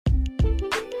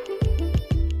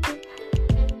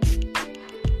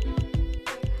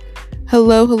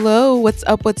Hello, hello. What's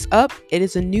up? What's up? It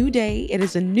is a new day, it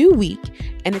is a new week,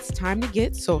 and it's time to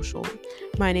get social.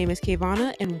 My name is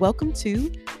KaVonna, and welcome to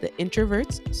the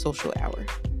Introvert's Social Hour.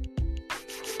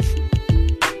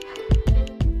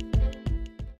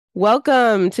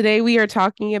 Welcome. Today we are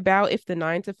talking about if the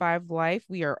 9 to 5 life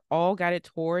we are all guided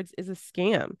towards is a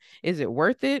scam. Is it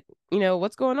worth it?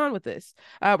 What's going on with this?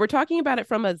 We're talking about it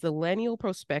from a zillennial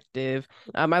perspective.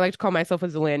 I like to call myself a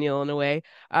zillennial in a way.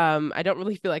 I don't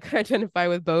really feel like I identify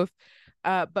with both.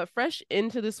 But fresh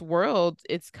into this world,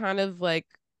 it's kind of like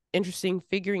interesting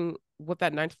figuring what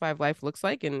that 9 to 5 life looks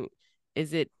like and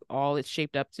is it all it's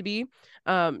shaped up to be?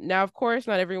 Now, of course,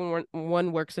 not everyone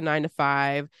one works a 9 to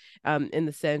 5 in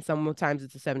the sense sometimes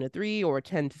it's a 7 to 3 or a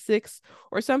 10 to 6,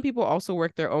 or some people also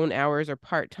work their own hours or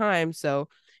part time. So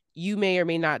you may or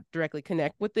may not directly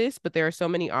connect with this, but there are so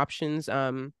many options.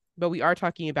 But we are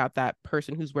talking about that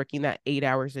person who's working that 8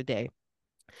 hours a day.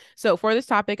 So for this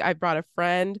topic, I brought a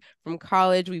friend from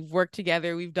college. We've worked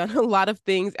together. We've done a lot of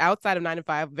things outside of 9 to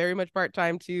 5, very much part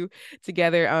time too,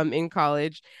 together in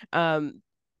college.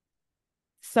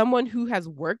 Someone who has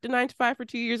worked a 9 to 5 for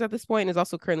 2 years at this point and is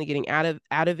also currently getting out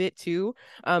of it too.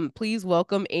 Please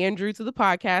welcome Andrew to the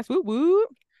podcast. Woo woo.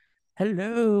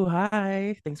 Hello,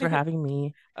 hi. Thanks for having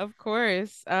me. Of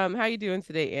course. How you doing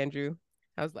today, Andrew?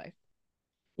 How's life?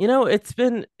 It's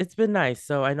been nice.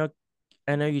 So I know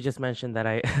you just mentioned that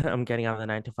I'm getting out of the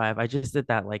 9 to 5. I just did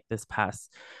that like this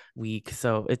past week.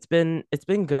 So it's been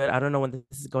good. I don't know when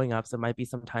this is going up, so it might be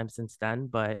some time since then,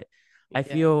 but I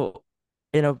Yeah. feel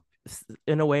in a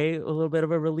in a way a little bit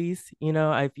of a release.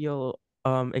 I feel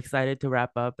excited to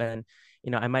wrap up and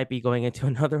I might be going into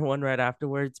another one right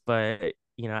afterwards, but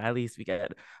at least we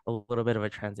get a little bit of a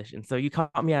transition. So you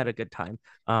caught me at a good time.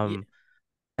 Yeah. Um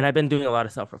and I've been doing a lot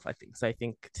of self-reflecting. So I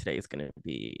think today is going to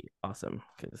be awesome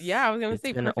Yeah, because I was gonna it's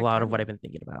say been a perfect lot of what timing. I've been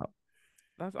thinking about.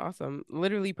 That's awesome.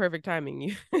 Literally perfect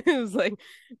timing. It was like,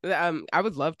 I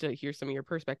would love to hear some of your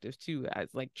perspectives too,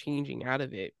 as like changing out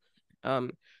of it.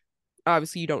 Um,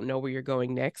 Obviously you don't know where you're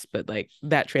going next, but like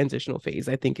that transitional phase,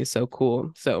 I think is so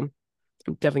cool. So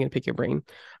I'm definitely gonna pick your brain.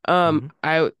 Mhm.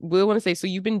 I will want to say, so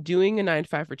you've been doing a 9 to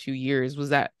 5 for 2 years. Was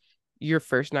that your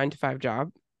first 9 to 5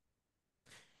 job?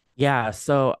 Yeah.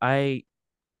 So I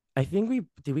think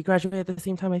we graduate at the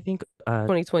same time. I think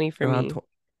 2020 for around me.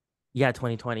 yeah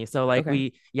 2020. So like Okay.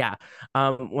 we yeah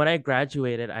when I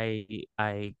graduated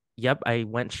I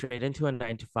went straight into a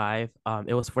 9 to 5.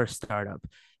 It was for a startup,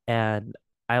 and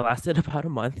I lasted about a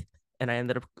month, and I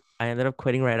ended up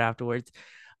quitting right afterwards.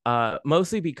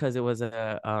 Mostly because it was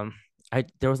I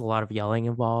there was a lot of yelling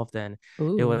involved, and it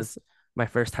Ooh. was my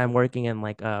first time working in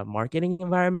like a marketing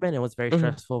environment. It was very Mhm.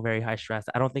 stressful, very high stress.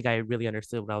 I don't think I really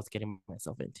understood what I was getting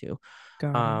myself into. Got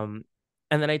it. Um,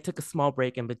 and then I took a small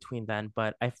break in between then,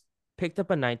 but I picked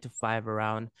up a 9 to 5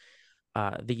 around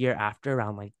the year after,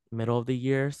 around like middle of the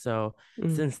year. So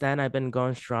Mm. since then I've been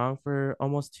going strong for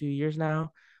almost 2 years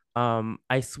now.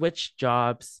 I switched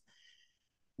jobs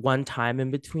one time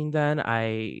in between then.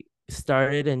 I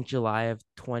started in July of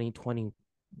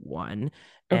 2021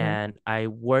 Okay. and I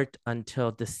worked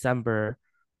until December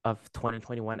of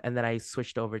 2021, and then I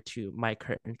switched over to my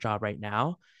current job right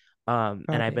now. And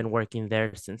Got I've it. been working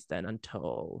there since then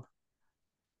until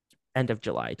end of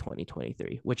July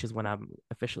 2023, which is when I'm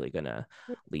officially gonna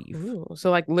leave. Ooh.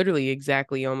 So like literally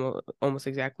exactly almost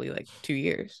exactly like 2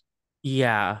 years.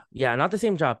 Yeah, not the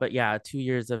same job, but yeah, 2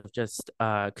 years of just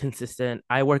consistent.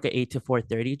 I work at 8 to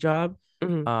 4:30 job.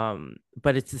 Mhm.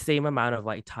 But it's the same amount of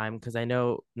like time because I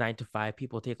know 9 to 5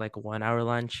 people take like a 1 hour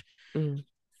lunch. Mhm.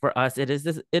 For us, it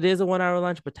is a 1 hour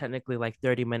lunch, but technically like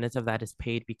 30 minutes of that is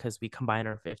paid because we combine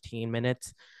our 15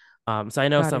 minutes. So I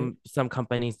know Got it. some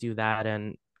companies do that,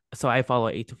 and so I follow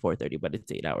 8 to 4:30, but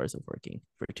it's 8 hours of working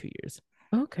for 2 years.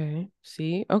 Okay.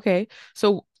 See? Okay.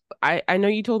 So I know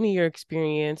you told me your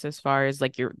experience as far as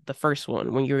like your the first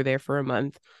one when you were there for a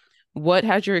month. What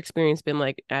has your experience been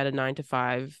like at a 9 to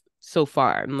 5 so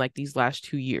far in like these last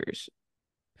 2 years?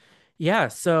 Yeah,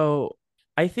 so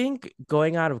I think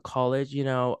going out of college,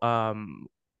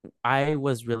 I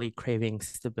was really craving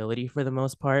stability for the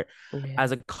most part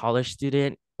as Yeah. a college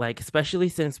student, like especially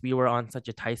since we were on such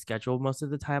a tight schedule most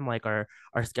of the time, like our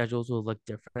schedules will look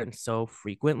different so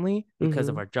frequently because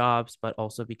of Mm-hmm. our jobs, but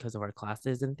also because of our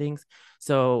classes and things.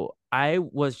 So I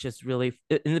was just really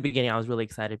in the beginning, I was really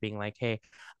excited being like, hey,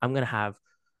 I'm gonna have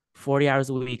 40 hours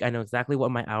a week. I know exactly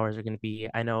what my hours are going to be.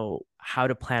 I know how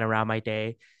to plan around my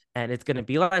day. And it's going to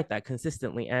be like that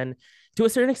consistently. And to a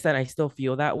certain extent, I still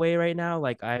feel that way right now.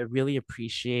 Like I really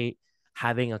appreciate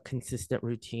having a consistent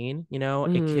routine. It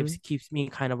Mm-hmm. keeps me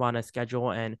kind of on a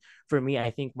schedule. And for me,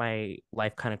 I think my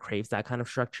life kind of craves that kind of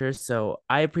structure. So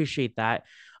I appreciate that.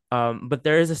 But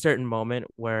there is a certain moment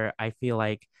where I feel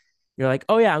like you're like,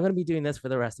 oh yeah, I'm gonna be doing this for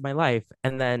the rest of my life,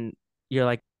 and then you're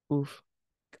like, oof,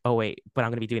 oh wait, but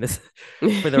I'm gonna be doing this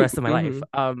for the rest of my life.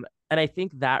 Hmm. And I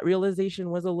think that realization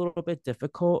was a little bit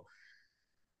difficult.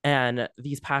 And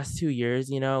these past 2 years,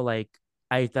 like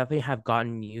I definitely have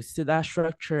gotten used to that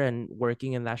structure and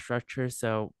working in that structure.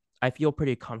 So I feel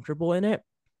pretty comfortable in it.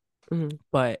 Hmm.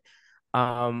 But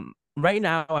right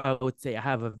now I would say I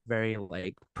have a very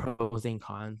like pros and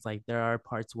cons. Like there are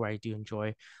parts where I do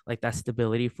enjoy like that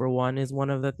stability for one is one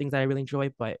of the things I really enjoy.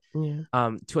 But Yeah.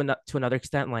 to another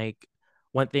extent, like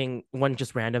one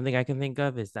just random thing I can think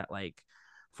of is that like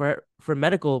for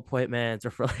medical appointments or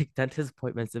for like dentist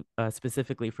appointments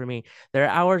specifically for me, their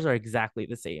hours are exactly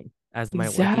the same as my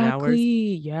working hours.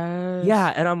 Exactly. Yeah,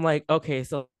 Yes. and I'm like, okay,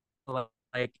 so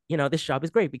like this job is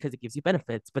great because it gives you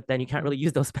benefits, but then you can't really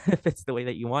use those benefits the way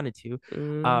that you wanted to,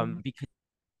 Mm-hmm.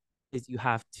 because you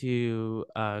have to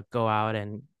go out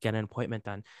and get an appointment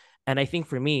done. And I think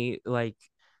for me, like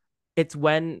it's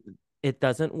when it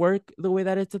doesn't work the way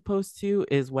that it's supposed to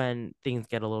is when things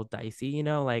get a little dicey,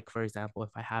 like for example, if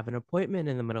I have an appointment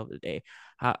in the middle of the day,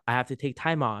 I have to take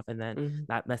time off, and then Mm-hmm.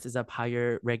 that messes up how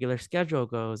your regular schedule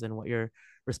goes and what your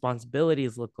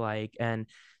responsibilities look like. And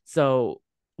so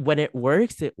when it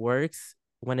works, it works.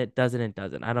 When it doesn't, it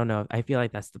doesn't. I don't know. I feel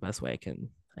like that's the best way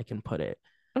I can put it.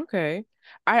 Okay.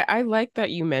 I like that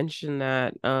you mentioned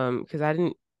that because I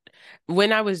didn't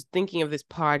when I was thinking of this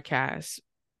podcast,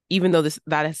 even though this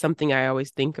that is something I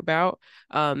always think about,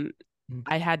 um Mm.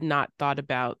 I had not thought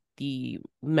about the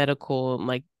medical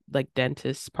like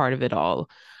dentist part of it all.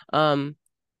 Um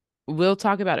we'll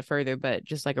talk about it further, but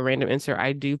just like a random insert,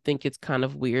 I do think it's kind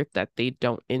of weird that they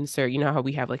don't insert, you know how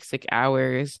we have like sick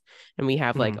hours and we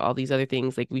have like Mhm. all these other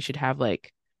things, like we should have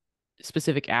like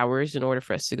specific hours in order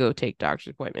for us to go take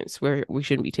doctor's appointments where we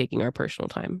shouldn't be taking our personal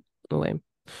time away.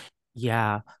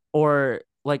 Yeah. Or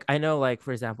like I know like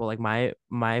for example like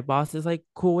my boss is like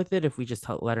cool with it if we just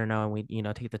let her know and we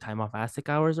take the time off at sick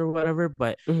hours or whatever,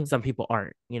 but Hmm. some people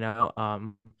aren't.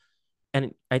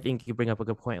 And I think you bring up a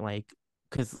good point, like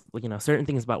because certain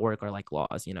things about work are like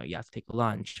laws. You have to take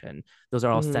lunch, and those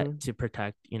are all set Hmm. to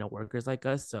protect workers like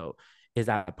us. So is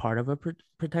that part of a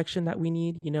protection that we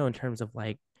need, in terms of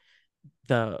like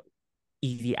the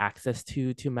easy access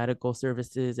to medical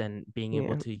services and being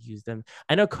able Yeah. to use them?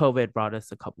 I know COVID brought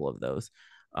us a couple of those,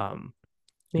 um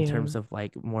in Yeah. terms of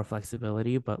like more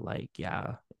flexibility, but like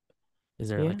yeah, is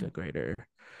there like Yeah. a greater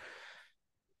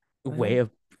way I of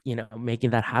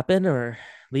making that happen, or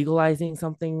legalizing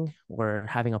something, or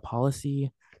having a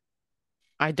policy?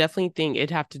 I definitely think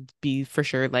it'd have to be for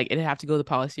sure, like it'd have to go the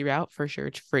policy route for sure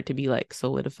for it to be like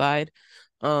solidified.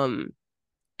 Um,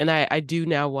 and I do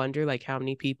now wonder like how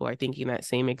many people are thinking that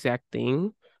same exact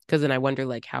thing. Because then I wonder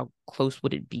like how close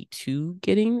would it be to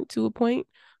getting to a point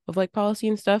of like policy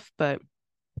and stuff. But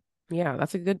yeah,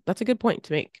 that's a good point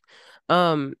to make.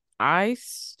 Um, I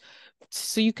s-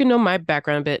 so you can know my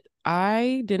background a bit.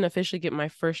 I didn't officially get my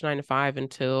first 9 to 5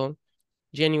 until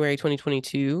January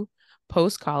 2022.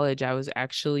 Post college, I was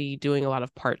actually doing a lot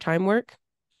of part-time work.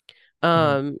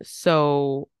 Mhm.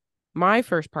 So my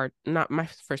first part, not my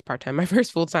first part-time, my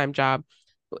first full-time job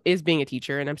is being a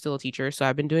teacher, and I'm still a teacher. So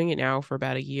I've been doing it now for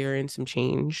about a year and some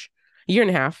change, a year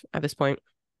and a half at this point.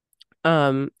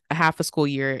 A half a school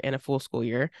year and a full school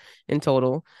year in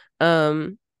total.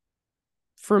 Um,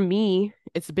 for me,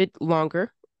 it's a bit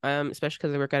longer, especially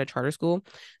because I work at a charter school.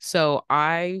 So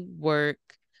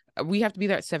we have to be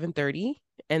there at 7:30.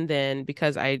 And then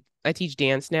because I teach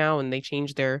dance now and they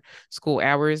changed their school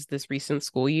hours this recent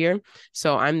school year.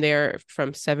 So I'm there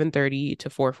from 7:30 to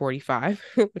 4:45,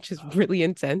 which is really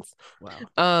intense. Wow.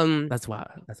 Um, That's wild.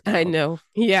 That's I wild. know.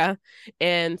 Yeah.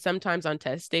 And sometimes on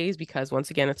test days, because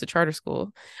once again, it's a charter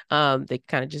school, they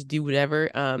kind of just do whatever.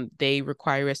 They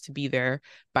require us to be there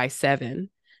by 7.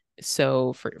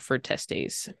 So for test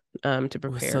days, to So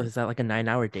prepare. is that like a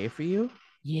 9-hour day for you?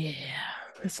 Yeah,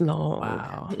 it's long.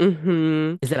 Wow.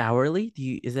 Hmm. Is it hourly?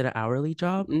 Is it an hourly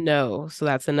job? No, so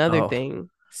that's another Oh. thing.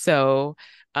 So,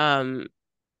 um,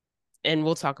 and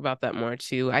we'll talk about that more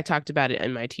too. I talked about it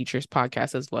in my teacher's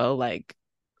podcast as well. Like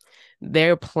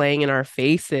they're playing in our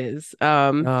faces.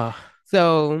 Oh.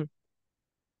 So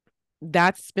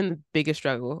that's been the biggest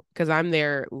struggle because I'm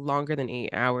there longer than 8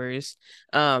 hours,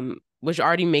 which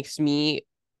already makes me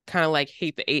kind of like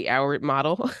hate the 8 hour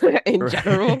model in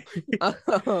general. Right.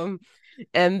 Um,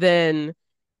 and then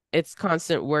it's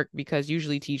constant work because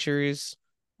usually teachers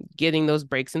getting those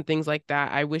breaks and things like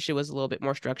that. I wish it was a little bit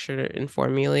more structured and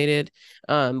formulated.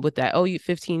 With that, oh, you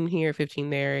 15 here, 15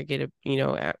 there, get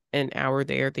a, an hour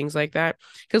there, things like that.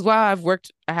 Because while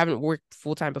I haven't worked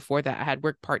full time before that. I had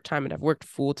worked part time and I've worked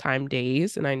full time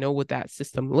days, and I know what that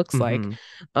system looks like.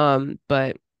 Mm-hmm.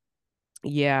 But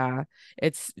yeah,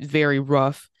 it's very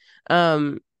rough.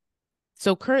 Um,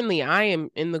 so currently I am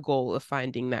in the goal of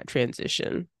finding that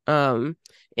transition,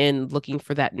 and looking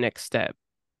for that next step.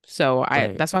 So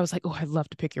Right. that's why I was like, oh, I'd love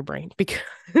to pick your brain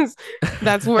because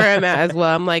that's where I'm at as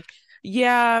well. I'm like,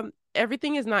 yeah,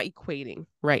 everything is not equating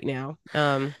right now.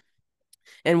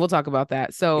 And we'll talk about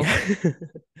that. So Yeah.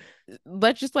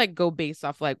 let's just like go based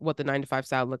off like what the 9 to 5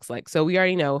 style looks like. So we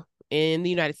already know in the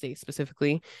United States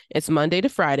specifically, it's Monday to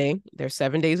Friday. There's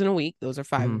 7 days in a week. Those are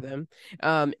five Mm-hmm. of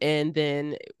them. And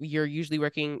then you're usually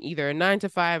working either a 9 to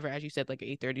 5 or, as you said, like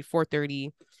 8:30,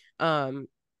 4:30,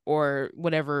 or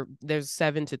whatever. There's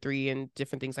 7 to 3 and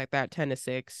different things like that, 10 to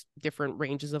 6, different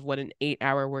ranges of what an 8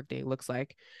 hour workday looks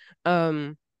like.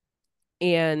 Um,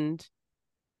 and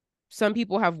some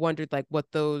people have wondered like what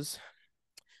those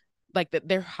like that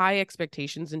their high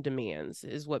expectations and demands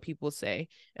is what people say,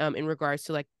 in regards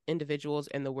to like individuals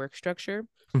and the work structure,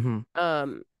 Mm-hmm.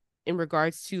 um in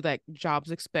regards to like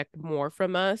jobs expect more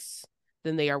from us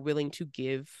than they are willing to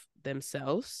give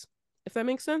themselves, if that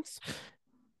makes sense.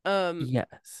 um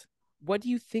Yes. what do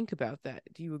you think about that?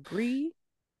 Do you agree?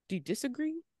 Do you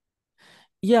disagree?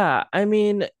 Yeah, I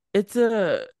mean, it's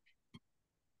a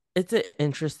it's an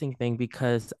interesting thing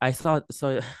because I saw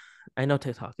so I know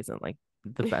TikTok isn't like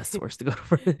the best source to go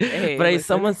for it, Hey, but listen.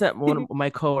 someone sent one of my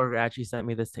coworker actually sent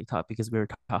me this TikTok because we were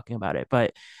talking about it.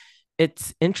 But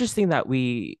it's interesting that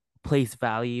we place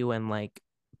value in like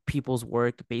people's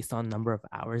work based on number of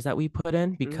hours that we put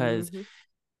in because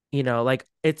Mm-hmm. like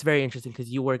it's very interesting because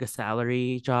you work a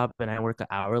salary job and I work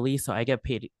hourly, so I get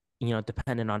paid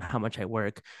dependent on how much I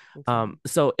work. Exactly.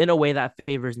 So in a way that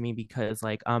favors me because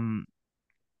like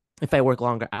if I work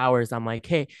longer hours, I'm like,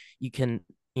 hey, you can,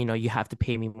 you have to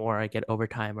pay me more. I get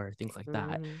overtime or things like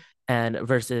that. Mm-hmm. And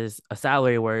versus a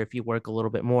salary where if you work a little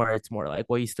bit more, it's more like,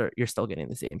 well, you're still getting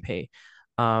the same pay.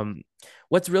 Um,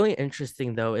 what's really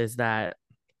interesting though is that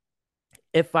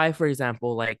if I, for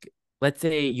example, like, let's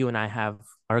say you and I have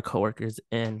our coworkers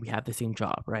and we have the same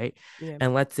job, right? Yeah.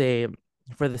 And let's say,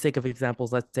 for the sake of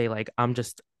examples, let's say like I'm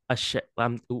just a shit,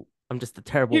 I'm just a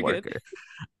terrible You're good.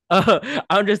 worker.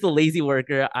 I'm just a lazy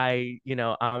worker. I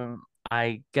don't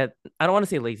want to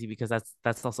say lazy because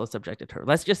that's also a subjective term.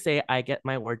 Let's just say I get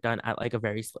my work done at like a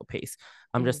very slow pace.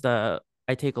 I'm Mm-hmm. just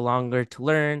I take longer to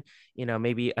learn,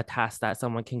 maybe a task that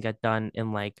someone can get done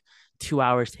in like 2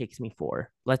 hours takes me four.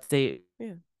 Let's say,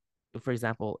 Yeah. for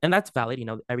example, and that's valid,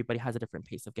 everybody has a different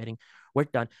pace of getting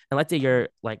work done. And let's say you're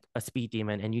like a speed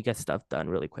demon and you get stuff done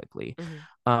really quickly.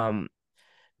 Mm-hmm. Um,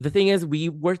 the thing is we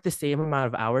work the same amount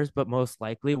of hours, but most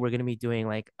likely we're going to be doing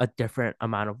like a different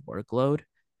amount of workload.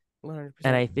 And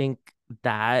 100%. I think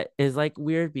that is like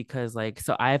weird because like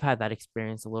so I've had that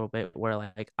experience a little bit where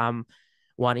like I'm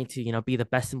wanting to be the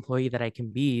best employee that I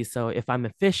can be. So if I'm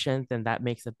efficient, then that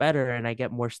makes it better and I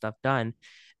get more stuff done.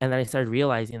 And then I started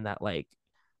realizing that like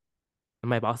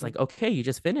my boss like, okay, you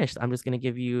just finished, I'm just going to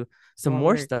give you some More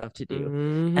more work. stuff to do.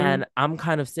 Mm-hmm. And I'm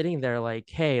kind of sitting there like,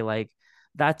 hey, like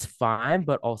that's fine,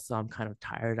 but also I'm kind of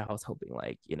tired. I was hoping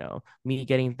like me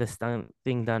getting this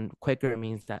thing done quicker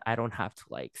means that I don't have to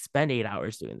like spend 8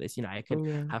 hours doing this. I could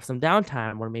Yeah. have some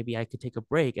downtime or maybe I could take a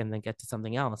break and then get to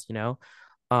something else.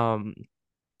 um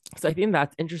so I think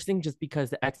that's interesting just because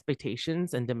the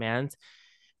expectations and demands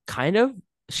kind of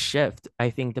shift, I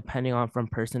think, depending on from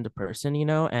person to person.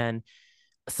 And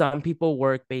some people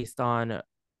work based on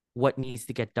what needs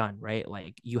to get done, right?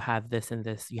 Like you have this and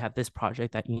this, you have this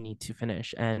project that you need to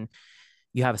finish, and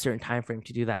you have a certain time frame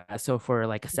to do that. So for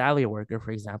like a salary worker,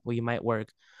 for example, you might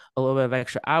work a little bit of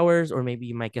extra hours, or maybe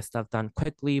you might get stuff done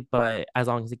quickly, but as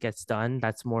long as it gets done,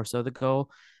 that's more so the goal.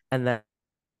 And then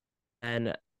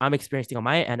and I'm experiencing on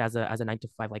my end as a 9 to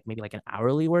 5, like maybe like an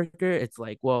hourly worker. It's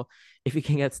like, well, if you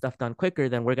can get stuff done quicker,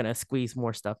 then we're gonna squeeze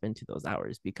more stuff into those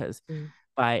hours because Mm.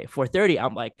 by 4:30,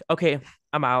 I'm like, okay,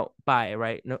 I'm out. Bye.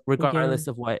 Right. No, Yeah. regardless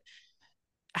of what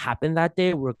happened that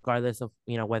day, regardless of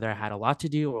whether I had a lot to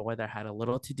do or whether I had a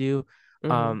little to do.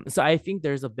 Mm-hmm. So I think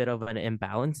there's a bit of an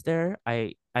imbalance there.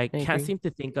 I I can't agree. seem to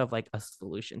think of like a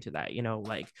solution to that.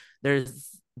 Like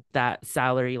there's that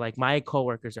salary, like my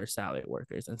coworkers are salary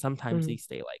workers, and sometimes Mm-hmm. they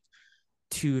stay like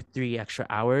 2, 3 extra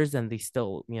hours and they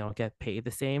still get paid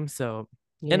the same. So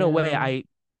in a way, Yeah.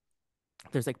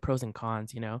 there's like pros and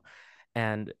cons,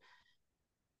 and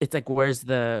it's like where's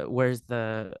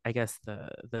the I guess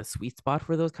the sweet spot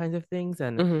for those kinds of things,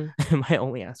 and Hmm. my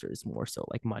only answer is more so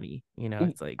like money.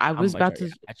 It's like I how was much about are you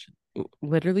to actually.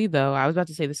 literally though, I was about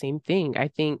to say the same thing. I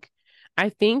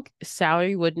think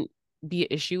salary wouldn't be an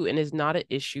issue and is not an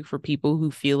issue for people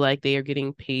who feel like they are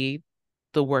getting paid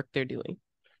the work they're doing.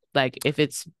 Like if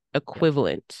it's Yep.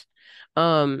 equivalent.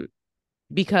 Um,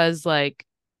 because like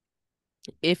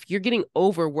if you're getting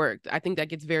overworked, I think that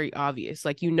gets very obvious.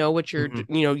 Like you know what Hmm.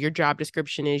 your job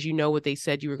description is, you know what they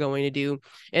said you were going to do,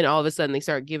 and all of a sudden they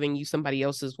start giving you somebody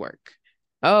else's work.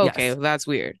 Oh, okay, Yes. well, that's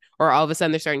weird. Or all of a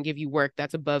sudden they're starting to give you work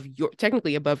that's above your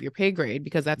technically above your pay grade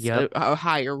because that's Yep. a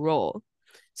higher role.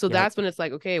 So Yep. that's when it's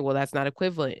like, okay, well, that's not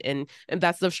equivalent. And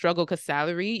that's the struggle because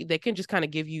salary, they can just kind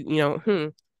of give you,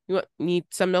 need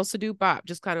something else to do, Bob.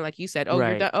 Just kind of like you said, oh, you're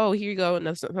Right. done. Oh, here you go. And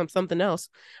that's something else.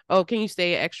 Oh, can you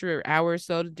stay an extra hour or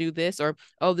so to do this? Or,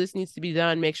 oh, this needs to be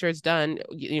done. Make sure it's done.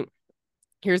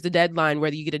 Here's the deadline,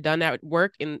 whether you get it done at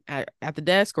work and at the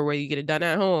desk or whether you get it done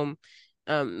at home,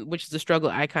 which is a struggle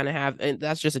I kind of have. And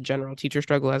that's just a general teacher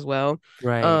struggle as well.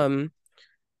 Right. Um,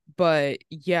 but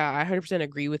yeah, I 100%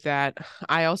 agree with that.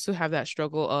 I also have that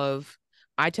struggle of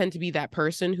I tend to be that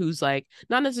person who's like,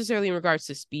 not necessarily in regards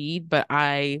to speed, but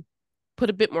I put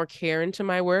a bit more care into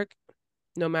my work,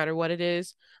 no matter what it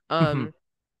is. Hmm. Um,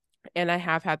 and I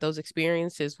have had those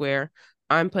experiences where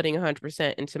I'm putting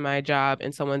 100% into my job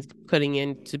and someone's putting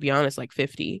in, to be honest, like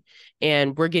 50,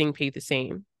 and we're getting paid the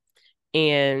same.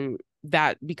 And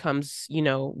that becomes,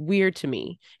 weird to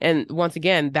me. And once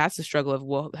again, that's the struggle of,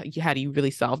 well, how do you really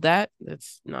solve that?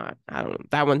 That's not, I don't know,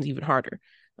 that one's even harder.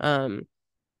 Um,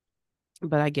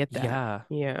 but I get that.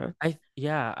 Yeah.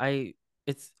 Yeah. I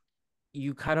it's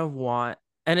you kind of want,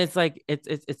 and it's like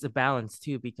it's a balance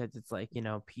too, because it's like,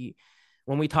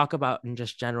 when we talk about in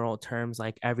just general terms,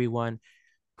 like everyone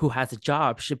who has a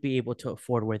job should be able to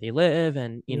afford where they live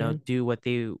and, Yeah. do what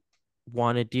they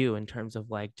want to do in terms of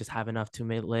like just have enough to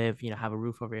live, have a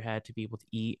roof over your head, to be able to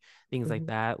eat, things like Hmm.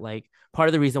 that. Like part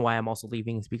of the reason why I'm also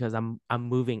leaving is because I'm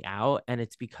moving out, and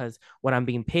it's because what I'm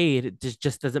being paid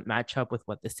just doesn't match up with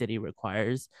what the city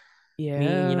requires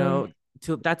me, Yeah.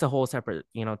 to that's a whole separate,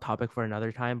 topic for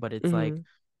another time, but it's like Hmm.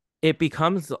 it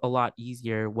becomes a lot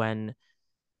easier when,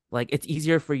 like, it's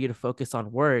easier for you to focus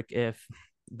on work if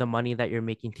the money that you're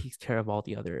making takes care of all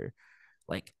the other,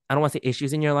 like, I don't want to say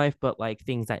issues in your life, but like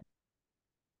things that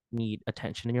need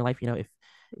attention in your life.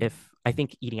 If I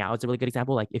think eating out is a really good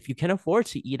example. Like if you can afford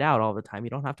to eat out all the time, you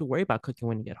don't have to worry about cooking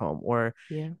when you get home. Or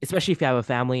Yeah. especially if you have a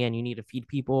family and you need to feed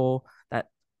people that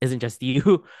isn't just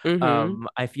you. Hmm.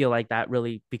 I feel like that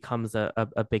really becomes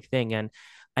a big thing. And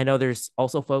I know there's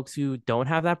also folks who don't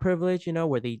have that privilege,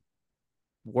 where they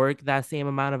work that same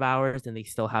amount of hours and they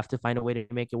still have to find a way to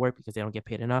make it work because they don't get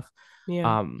paid enough.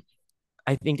 Yeah. Um,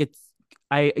 I think it's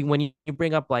I when you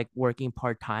bring up like working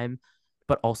part-time,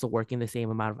 but also working the same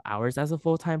amount of hours as a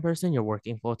full-time person, you're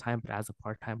working full-time, but as a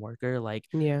part-time worker, like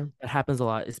Yeah. that happens a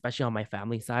lot, especially on my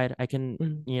family side. I can,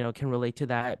 Mhm. can relate to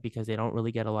that because they don't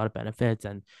really get a lot of benefits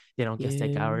and they don't get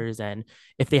sick Yeah. hours. And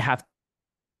if they have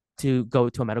to go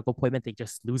to a medical appointment, they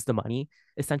just lose the money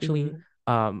essentially,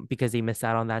 Hmm. because they miss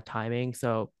out on that timing.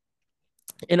 So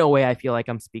in a way, I feel like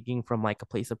I'm speaking from like a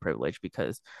place of privilege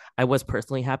because I was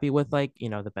personally happy with, like,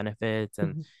 the benefits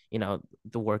and, Hmm.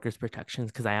 the workers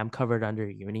protections, because I am covered under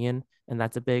a union, and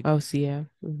that's a big, Oh, see, yeah.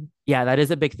 Hmm. yeah, that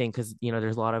is a big thing, because,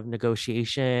 there's a lot of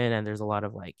negotiation and there's a lot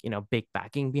of like, big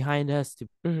backing behind us to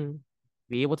Hmm.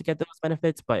 be able to get those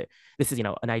benefits. But this is,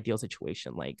 an ideal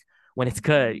situation, like when it's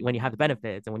good, when you have the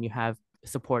benefits and when you have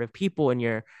supportive people in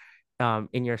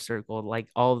your circle, like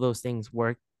all of those things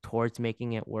work towards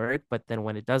making it work. But then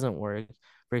when it doesn't work,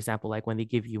 for example, like when they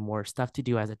give you more stuff to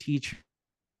do as a teacher,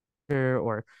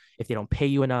 or if they don't pay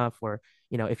you enough, or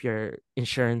if your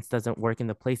insurance doesn't work in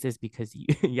the places because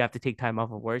you have to take time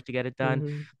off of work to get it done,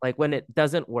 Hmm. like when it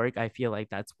doesn't work, I feel like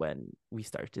that's when we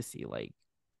start to see like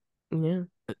Yeah.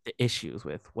 the issues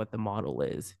with what the model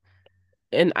is.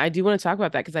 And I do want to talk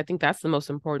about that because I think that's the most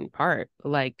important part.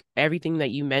 Like everything that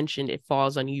you mentioned, it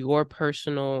falls on your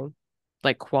personal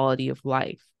like quality of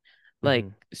life. Like,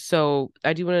 Hmm. so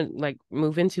I do want to like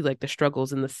move into like the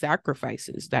struggles and the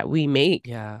sacrifices that we make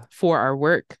Yeah. for our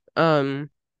work.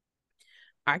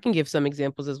 I can give some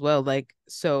examples as well. Like,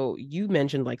 so you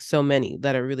mentioned like so many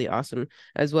that are really awesome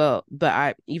as well. But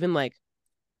I even like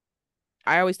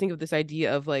I always think of this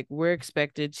idea of like we're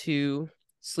expected to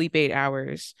sleep 8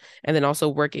 hours and then also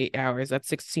work 8 hours. That's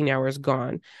 16 hours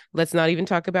gone. Let's not even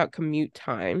talk about commute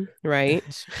time, right?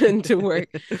 To work.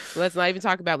 Let's not even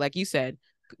talk about, like you said,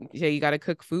 say you got to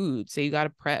cook food, say you got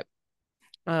to prep.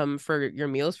 for your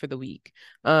meals for the week.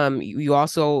 You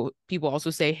also people also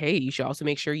say, hey, you should also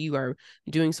make sure you are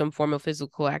doing some form of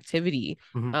physical activity.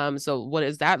 Hmm. So what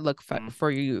does that look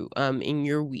for you in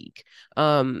your week?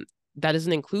 That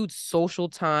doesn't include social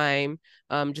time,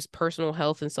 just personal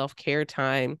health and self-care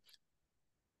time,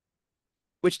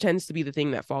 which tends to be the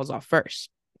thing that falls off first,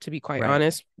 to be quite Right.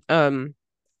 honest.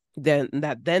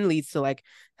 Then leads to like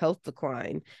health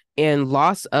decline and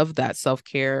loss of that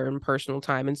self-care and personal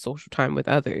time and social time with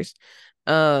others.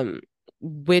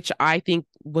 Which I think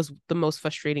was the most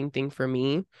frustrating thing for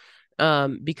me.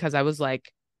 Because I was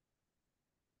like,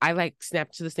 I like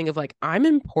snapped to this thing of like, I'm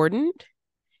important.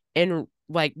 And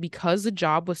like, because the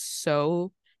job was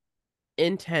so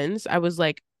intense, I was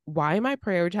like, why am I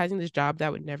prioritizing this job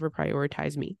that would never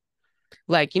prioritize me?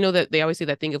 Like, that they always say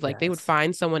that thing of like, they would Yes.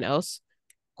 find someone else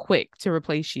quick to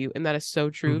replace you. And that is so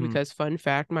true Hmm. because fun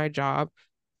fact, my job,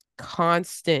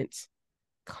 constant,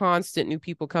 constant new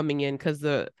people coming in because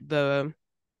the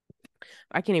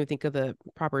I can't even think of the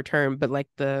proper term, but like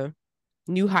the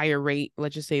new hire rate,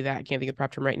 let's just say that I can't think of the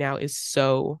proper term right now, is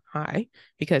so high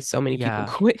because so many people Yeah.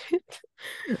 quit.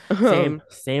 Same,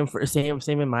 um,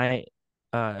 same in my,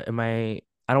 I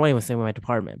don't want to even say in my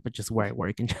department, but just where I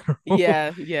work in general.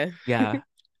 yeah, yeah. Yeah.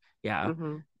 Yeah.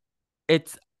 Hmm.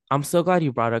 It's I'm so glad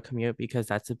you brought up commute because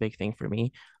that's a big thing for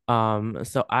me.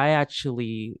 So I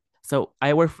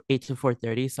work 8 to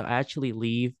 4:30. So I actually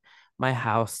leave my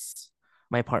house,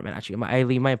 my apartment actually. I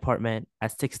leave my apartment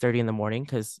at 6:30 in the morning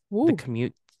because the Ooh,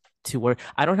 commute to work,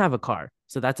 I don't have a car.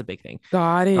 So that's a big thing.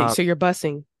 got it. Um, So you're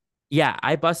busing. yeah,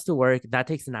 I bus to work. That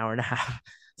takes an hour and a half.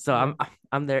 So Yeah,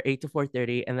 I'm there 8 to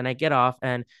 4:30, and then I get off,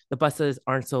 and the buses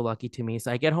aren't so lucky to me.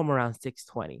 So I get home around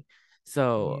 6:20.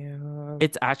 So yeah.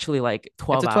 it's actually like It's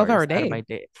 12 a 12-hour hours out of day. my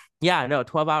day. Yeah, no,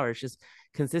 12 hours just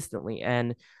consistently.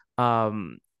 And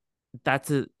um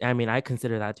I mean, I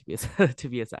consider that to be to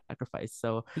be a sacrifice.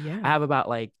 So I Yeah, have about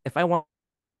like, if I want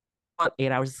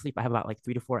 8 hours of sleep, I have about like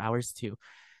 3 to 4 hours to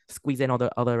squeeze in all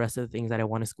the rest of the things that I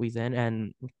want to squeeze in.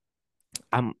 And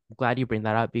I'm glad you bring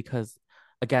that up because,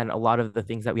 again, a lot of the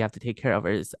things that we have to take care of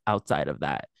is outside of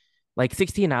that. Like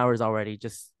 16 hours already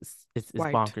just is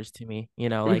wiped. bonkers to me, you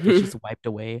know, like it's Hmm. just wiped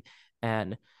away.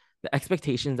 And the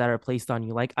expectations that are placed on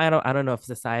you, like I don't know if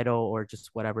societal or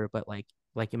just whatever, but like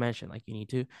you mentioned, like you need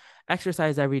to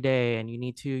exercise every day and you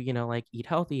need to, like eat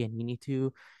healthy and you need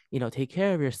to, take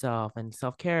care of yourself and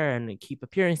self-care and keep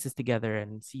appearances together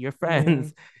and see your Yeah.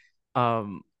 friends.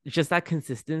 Just that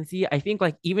consistency, I think,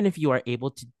 like even if you are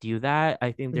able to do that,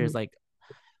 I think Hmm. there's like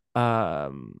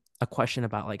a question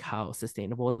about like how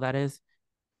sustainable that is,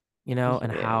 and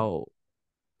Yeah. how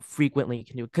frequently you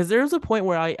can do it. Because there was a point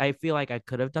where I feel like I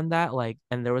could have done that, like,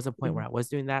 and there was a point where Mhm. I was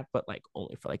doing that, but like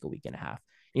only for like a week and a half,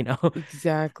 you know.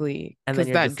 Exactly. And then Because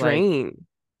you're that just like, drain.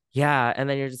 yeah, and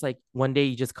then you're just like, one day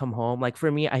you just come home. Like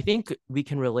for me, I think we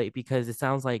can relate because it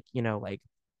sounds like, like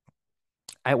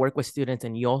I work with students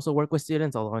and you also work with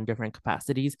students, although in different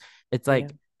capacities. It's Yeah.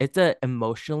 like it's a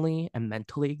emotionally and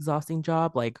mentally exhausting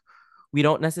job. Like we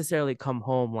don't necessarily come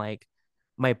home like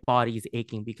my body's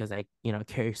aching because I,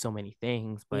 carry so many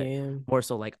things, but Yeah. more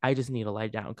so like I just need to lie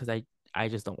down because I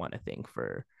just don't want to think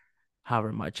for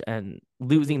however much. And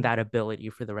losing Hmm. that ability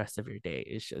for the rest of your day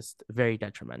is just very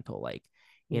detrimental. Like,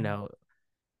 you Yeah. know,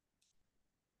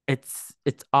 it's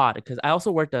odd because I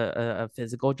also worked a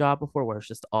physical job before where it's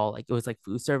just all like it was like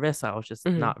food service. So I was just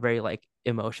Hmm. not very like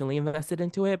emotionally invested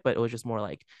into it, but it was just more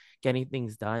like getting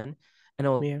things done. And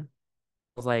it Yeah.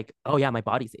 was like, oh yeah, my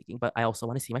body's aching, but I also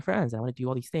want to see my friends. I want to do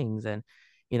all these things. And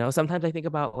sometimes I think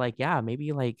about like, yeah,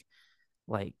 maybe like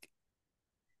like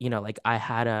I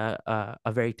had a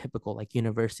very typical like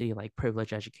university like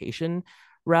privileged education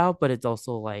route, but it's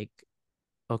also like,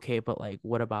 okay, but like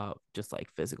what about just like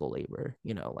physical labor,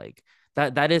 like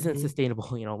that isn't Hmm. sustainable,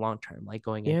 long term, like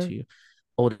going Yeah. into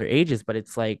older ages. But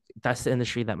it's like that's the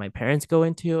industry that my parents go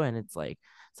into, and it's like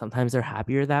sometimes they're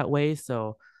happier that way.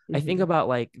 So I think Hmm. about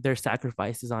like their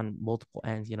sacrifices on multiple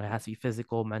ends. It has to be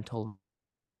physical, mental,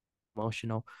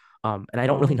 emotional. And I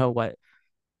don't really Wow. know what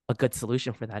a good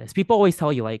solution for that is. People always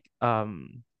tell you like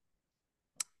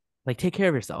take care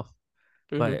of yourself,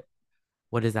 Hmm. but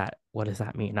what does that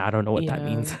mean? I don't know what that Yeah.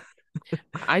 means.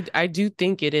 I do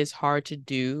think it is hard to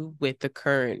do with the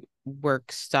current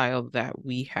work style that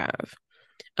we have.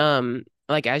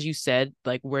 Like as you said,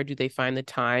 like where do they find the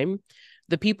time?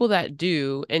 The people that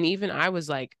do, and even I was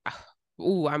like,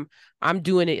 ooh, I'm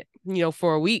doing it,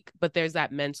 for a week, but there's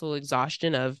that mental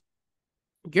exhaustion of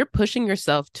you're pushing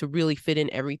yourself to really fit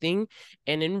in everything.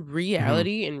 And in Hmm.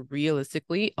 reality and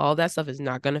realistically, all that stuff is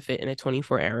not going to fit in a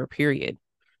 24-hour period.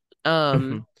 Hmm.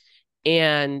 Um,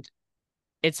 and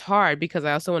it's hard because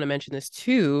I also want to mention this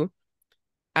too.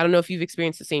 I don't know if you've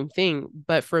experienced the same thing,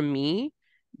 but for me,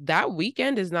 that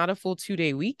weekend is not a full 2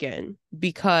 day weekend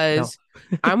No, because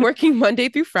I'm working Monday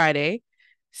through Friday.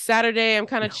 Saturday, I'm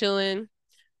kind of no. chilling.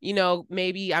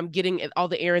 Maybe I'm getting all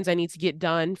the errands I need to get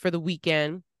done for the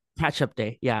weekend. Catch up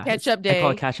day. Yeah. Catch up I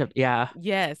call it day. catch up. Yeah.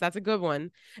 Yes, that's a good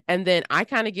one. And then I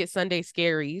kind of get Sunday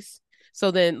scaries.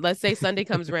 So then let's say Sunday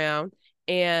comes around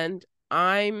and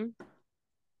I'm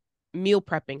meal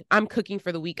prepping. I'm cooking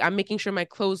for the week. I'm making sure my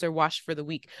clothes are washed for the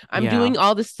week. I'm Yeah. doing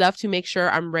all this stuff to make sure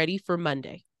I'm ready for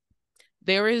Monday.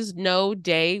 There is no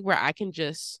day where I can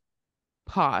just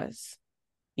pause,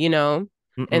 you know?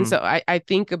 And Mm-mm. so I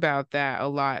think about that a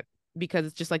lot because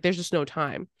it's just like there's just no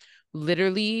time.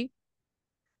 Literally,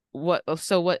 what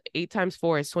 8 times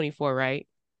 4 is 24, right?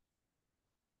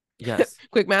 Yes.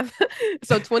 Quick math.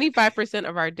 So 25%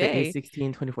 of our 8, day.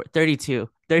 16, 24, 32.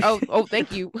 30. Oh,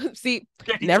 thank you. See,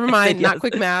 32. never I said mind, not yes.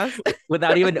 quick math.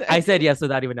 Without even, I said yes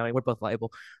without even knowing. We're both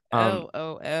liable. Um,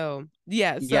 Oh.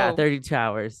 Yeah, yeah, so 32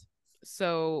 hours.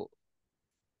 so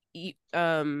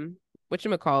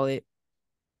whatchamacallit,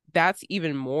 that's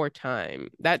even more time.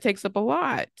 That takes up a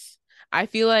lot. I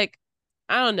feel like,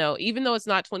 I don't know, even though it's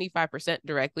not 25%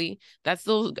 directly, that's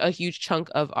still a huge chunk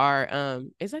of our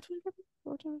is that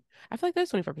 25%? I feel like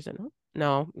that's 25%. Huh?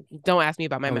 No, don't ask me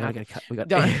about my Oh, we gotta math. get we got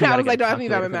Don't we I gotta was get a like, don't ask me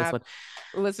about calculator my for this math. one.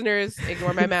 Listeners,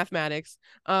 ignore my mathematics.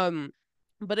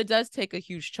 But it does take a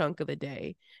huge chunk of the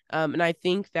day. And I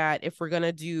think that if we're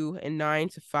gonna do a 9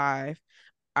 to 5,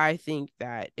 I think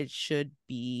that it should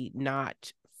be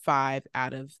not 5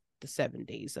 out of the 7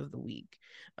 days of the week.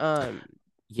 Um,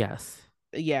 Yes.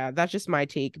 yeah, that's just my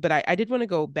take. But I did want to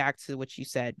go back to what you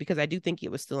said because I do think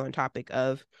it was still on topic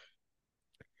of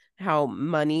how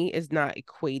money is not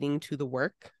equating to the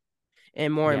work.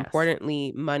 And more Yes.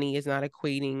 importantly, money is not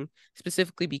equating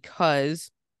specifically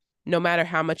because no matter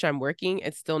how much I'm working,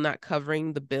 it's still not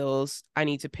covering the bills I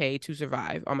need to pay to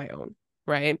survive on my own.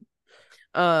 Right.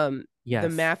 The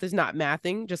Yes. math is not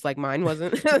mathing, just like mine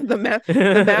wasn't. The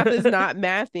math is not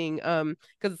mathing.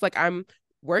 Because it's like I'm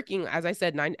working, as I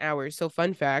said, 9 hours. So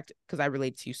fun fact, because I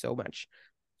relate to you so much.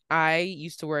 I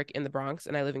used to work in the Bronx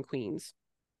and I live in Queens.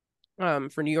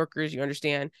 For New Yorkers, you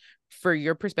understand. For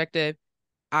your perspective,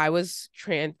 I was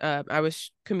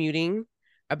commuting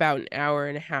about an hour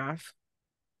and a half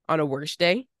on a worst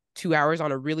day, 2 hours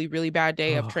on a really, really bad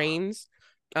day of Oh, trains,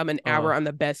 an hour oh, on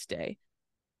the best day.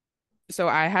 So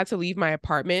I had to leave my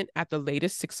apartment at the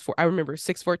latest 6 4. I remember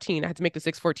 6:14. I had to make the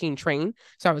 6:14 train.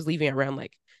 So I was leaving around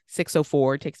like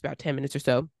 6:04. It takes about 10 minutes or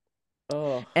so.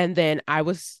 oh, And then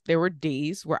there were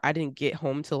days where I didn't get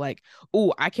home till like,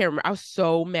 oh, I can't remember. I was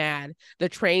so mad. The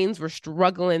trains were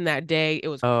struggling that day. It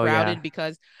was oh yeah. crowded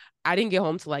because I didn't get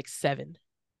home till like 7.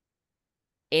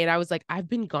 And I was like, I've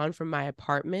been gone from my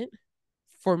apartment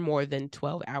for more than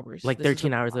 12 hours. Like This is a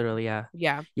 13 hours problem. literally, yeah.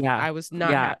 Yeah. Yeah. I was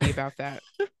not Yeah. happy about that.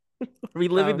 We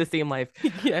live in Um, the same life.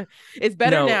 yeah, it's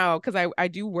better No. now because I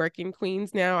do work in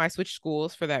Queens now. I switched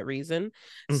schools for that reason.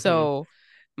 Hmm. So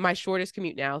my shortest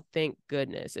commute now, thank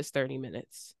goodness, is 30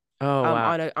 minutes. Oh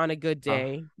wow. On a good Oh,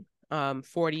 day,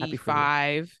 happy for you.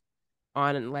 45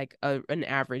 on like an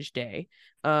average day.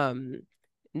 Um,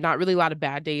 Not really a lot of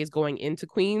bad days going into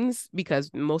Queens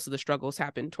because most of the struggles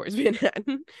happen towards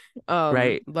Manhattan.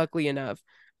 Right. Luckily enough,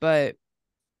 but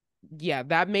yeah,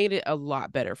 that made it a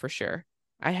lot better for sure.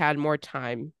 I had more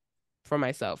time for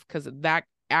myself because that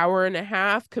hour and a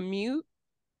half commute,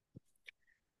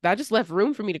 that just left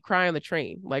room for me to cry on the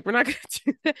train. Like, we're not gonna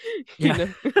do that, you Yeah.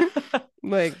 know.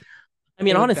 Like, I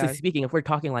mean, it was honestly bad. speaking, if we're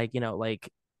talking like, like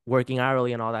working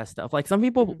hourly and all that stuff, like some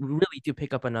people Mhm. really do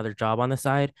pick up another job on the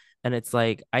side. And it's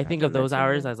like, I As think I of those mentioned,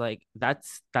 hours yeah. as like,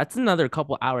 that's another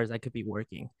couple hours I could be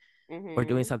working or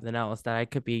doing Hmm. something else that I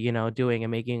could be, doing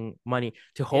and making money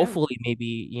to Yeah. hopefully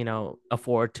maybe,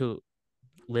 afford to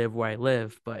live where I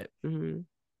live. But Hmm.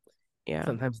 Yeah.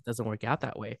 sometimes it doesn't work out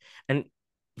that way. And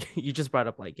you just brought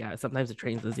up like, yeah, sometimes the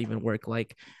trains doesn't even work.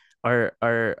 Like our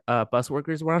bus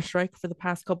workers were on strike for the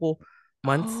past couple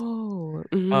months. Oh.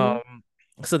 Hmm. Um,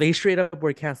 so they straight up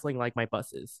were canceling like my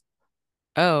buses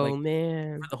Oh like for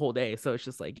man. the whole day. So it's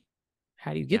just like,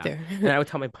 How do you get yeah. there? And I'll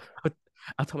tell my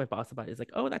boss about it. It's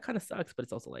like, oh, that kind of sucks, but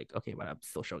it's also like, okay, but I'm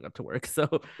still showing up to work.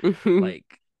 So Hmm. like,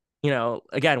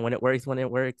 again, when it works,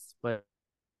 but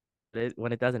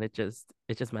when it doesn't, it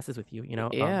just messes with you,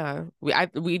 Yeah. We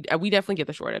definitely get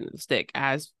the short end of the stick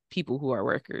as people who are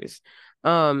workers.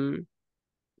 Um,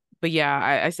 but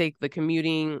yeah, I say the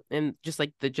commuting and just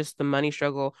the money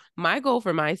struggle. My goal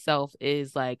for myself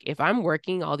is like if I'm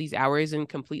working all these hours and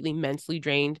completely mentally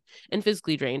drained and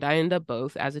physically drained, I end up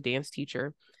both as a dance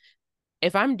teacher.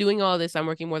 if I'm doing all this, I'm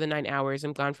working more than 9 hours,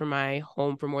 I'm gone from my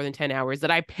home for more than 10 hours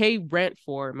that I pay rent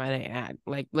for, might I add.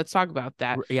 Like, let's talk about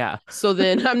that. Yeah. So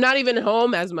then I'm not even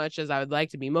home as much as I would like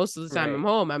to be. Most of the time I'm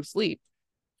Right. home, I'm asleep.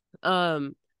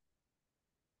 Um,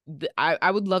 I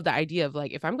would love the idea of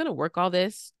like, if I'm gonna work all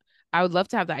this, I would love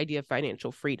to have the idea of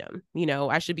financial freedom.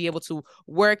 I should be able to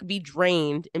work, be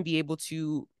drained, and be able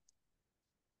to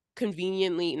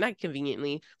conveniently, not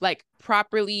conveniently, like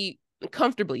properly,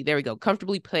 comfortably, there we go,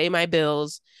 comfortably pay my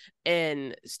bills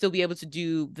and still be able to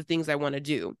do the things I want to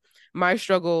do. My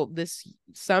struggle this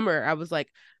summer, I was like,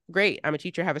 great, I'm a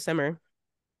teacher, have a summer.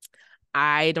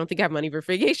 I don't think I have money for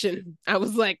vacation. I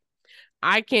was like,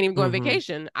 I can't even go on Mm-hmm.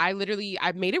 vacation. I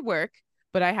made it work,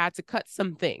 but I had to cut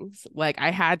some things. Like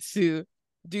I had to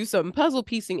do some puzzle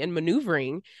piecing and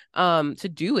maneuvering to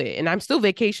do it. And I'm still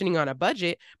vacationing on a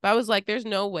budget, but I was like, there's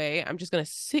no way I'm just gonna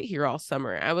sit here all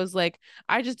summer. I was like,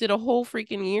 I just did a whole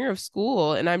freaking year of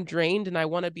school and I'm drained and I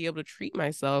want to be able to treat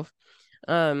myself.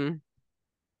 Um,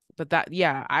 but that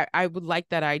yeah, I would like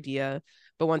that idea.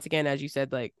 But once again, as you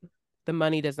said, like the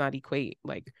money does not equate.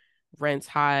 Like rent's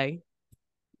high,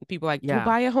 people like go Yeah.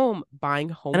 buy a home. Buying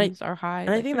And I homes are high.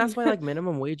 and I Like think that's there's why like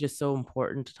minimum wage is so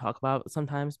important to talk about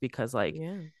sometimes because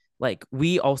yeah,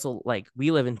 we also like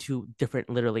we live in two different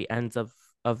literally ends of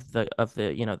the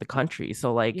the country.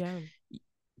 So like yeah,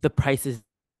 the prices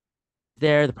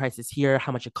there, the prices here,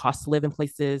 how much it costs to live in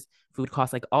places, food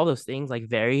costs, like all those things like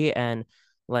vary. And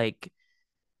like,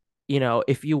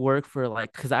 if you work for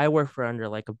like, because I work for under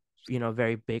like a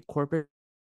very big corporate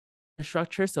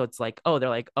structure. So it's like, oh, they're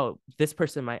like, oh, this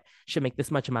person might should make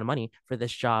this much amount of money for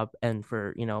this job and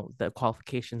for the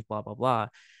qualifications, blah blah blah.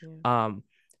 yeah, Um,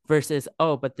 versus,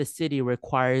 oh, but the city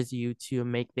requires you to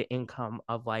make the income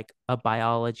of like a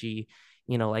biology,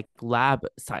 like lab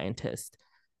scientist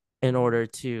in mm-hmm. order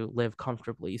to live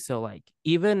comfortably. So like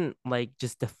even like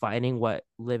just defining what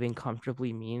living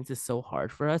comfortably means is so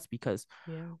hard for us because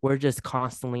Yeah, we're just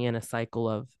constantly in a cycle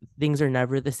of things are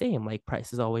never the same. Like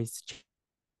prices always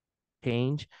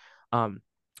change. Um,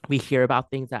 we hear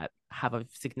about things that have a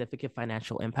significant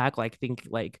financial impact. Like think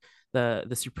like the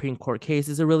Supreme Court case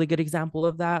is a really good example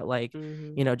of that. Like,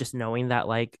 mm-hmm. just knowing that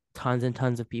like tons and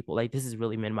tons of people, like this is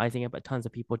really minimizing it, but tons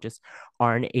of people just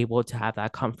aren't able to have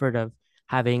that comfort of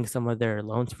having some of their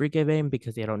loans forgiven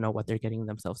because they don't know what they're getting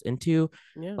themselves into.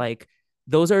 Yeah, Like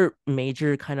those are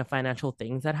major kind of financial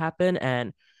things that happen.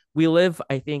 And we live,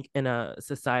 I think, in a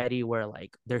society where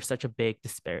like there's such a big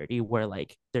disparity where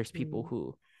like there's people mm-hmm.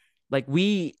 who like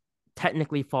we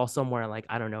technically fall somewhere like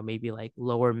I don't know, maybe like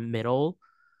lower middle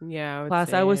Yeah, I would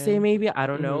class, I would say, say, maybe, I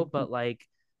don't know, mm-hmm. but like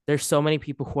there's so many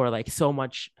people who are like so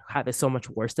much have it so much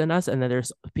worse than us, and then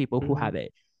there's people who Mm-hmm. have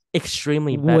it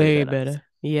extremely better Way than us. better.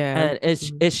 Yeah, And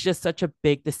it's mm-hmm. it's just such a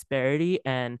big disparity.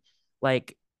 And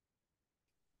like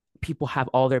people have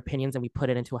all their opinions and we put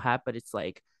it into a hat, but it's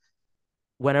like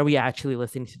when are we actually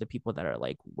listening to the people that are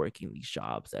like working these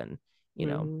jobs?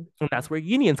 Mm-hmm. And that's where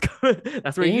unions come.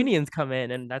 That's where Yeah, unions come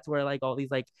in, and that's where like all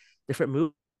these like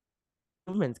different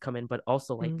movements come in. But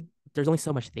also like mm-hmm. there's only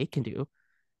so much they can do. you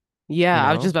Yeah.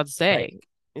 I was just know about to like say,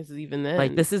 this is even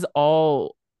like then. this is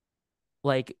all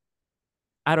like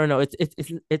I don't know.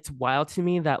 It's wild to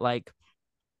me that like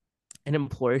an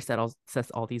employer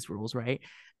sets all these rules, right?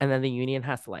 And then the union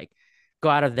has to like go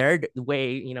out of their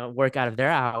way, work out of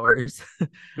their hours,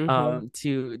 Mm-hmm.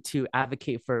 to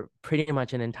advocate for pretty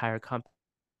much an entire company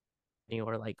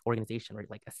or like organization or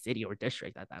like a city or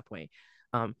district at that point,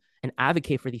 and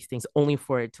advocate for these things only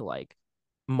for it to like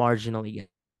marginally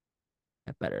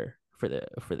get better for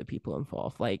the people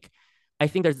involved. Like, I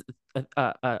think there's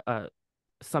a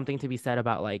something to be said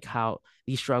about like how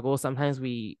these struggles sometimes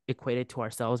we equate it to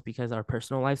ourselves because our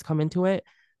personal lives come into it,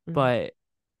 Mm-hmm. but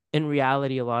in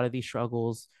reality, a lot of these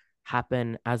struggles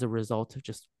happen as a result of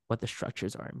just what the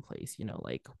structures are in place,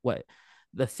 like what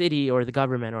the city or the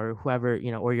government or whoever,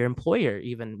 or your employer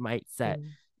even might set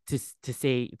Mm-hmm. to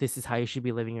say this is how you should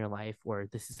be living your life, or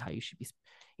this is how you should be,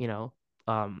 you know,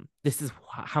 this is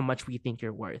how much we think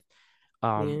you're worth.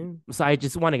 Yeah. So I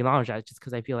just want to acknowledge that just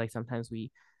because I feel like sometimes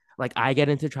like I get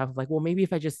into trap of like, well, maybe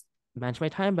if I just manage my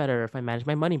time better, if I manage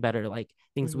my money better, like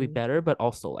things will be Mm-hmm. better. But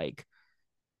also like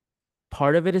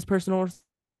part of it is personal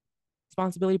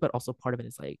responsibility, but also part of it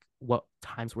is like what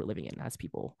times we're living in as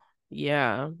people.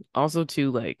 Yeah. Also,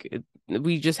 too, like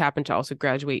we just happened to also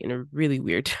graduate in a really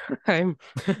weird time,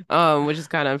 which is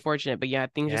kind of unfortunate. But yeah,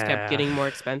 things just kept Yeah. getting more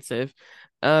expensive.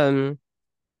 Um,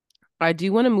 I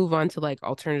do want to move on to like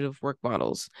alternative work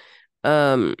models.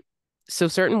 Um, so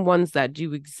certain ones that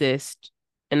do exist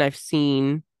and I've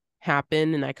seen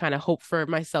happen and I kind of hope for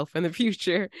myself in the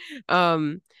future.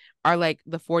 Um, are like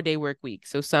the 4-day work week.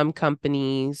 So some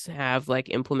companies have like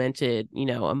implemented,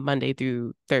 a Monday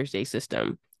through Thursday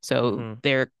system. So Mm-hmm.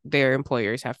 their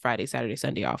employers have Friday, Saturday,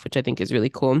 Sunday off, which I think is really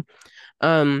cool.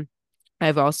 Um,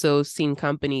 I've also seen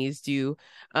companies do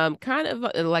kind of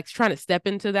like trying to step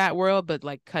into that world, but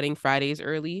like cutting Fridays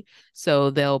early.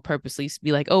 So they'll purposely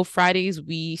be like, oh, Fridays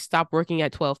we stop working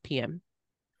at 12 p.m.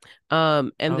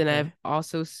 And then I've Okay.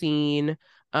 also seen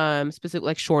specific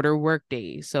like shorter work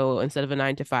days. So instead of a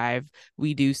 9 to 5,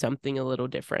 we do something a little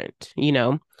different.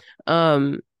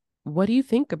 Um, what do you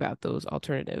think about those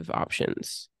alternative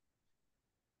options?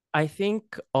 I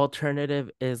think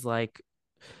alternative is like,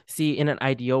 see, in an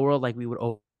ideal world, like we would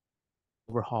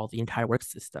overhaul the entire work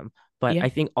system. But Yeah. I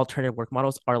think alternative work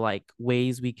models are like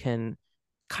ways we can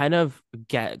kind of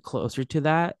get closer to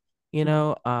that.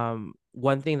 Mhm.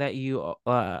 One thing that you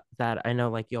that I know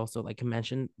like you also like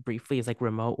mentioned briefly is like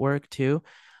remote work too.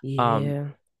 Um, Yeah.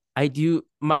 I do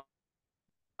my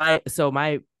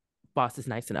boss is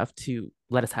nice enough to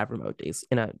let us have remote days.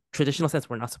 In a traditional sense,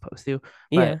 we're not supposed to,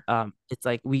 but Yeah. it's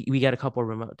like we get a couple of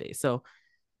remote days. So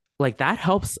like that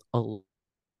helps a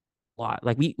lot.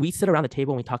 Like we sit around the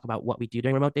table and we talk about what we do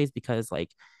during remote days because like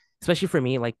especially for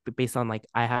me, like based on like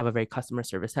I have a very customer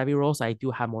service heavy role, so I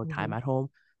do have more time Hmm. at home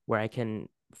where I can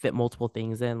fit multiple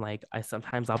things in. Like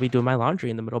I'll be doing my laundry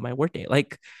in the middle of my workday,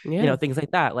 like Yeah. things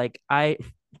like that. Like I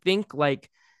think like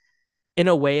in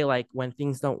a way, like when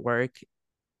things don't work,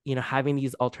 having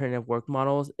these alternative work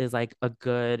models is like a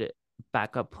good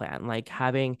backup plan. Like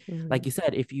having, like Hmm. you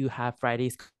said, if you have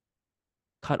Fridays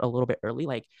cut a little bit early,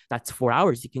 like that's 4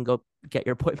 hours. You can go get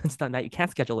your appointments done that you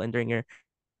can't schedule in during your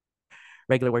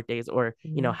regular work days, or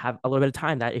Hmm. have a little bit of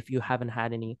time that if you haven't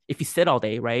had any, if you sit all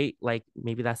day, right, like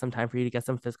maybe that's some time for you to get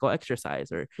some physical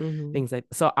exercise or Hmm. things like.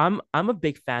 So I'm a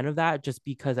big fan of that, just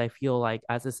because I feel like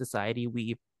as a society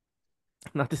we,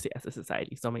 not to say as a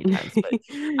society so many times, but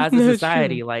as a No, it's true.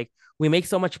 society, like we make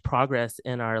so much progress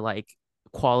in our like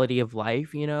quality of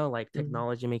life, like Hmm.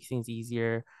 technology makes things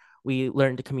easier. We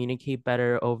learn to communicate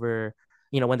better over,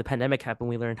 when the pandemic happened,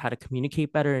 we learned how to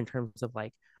communicate better in terms of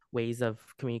like ways of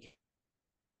communicating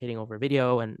over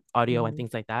video and audio and Hmm.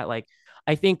 things like that. Like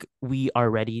I think we are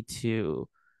ready to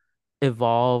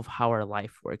evolve how our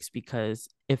life works, because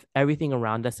if everything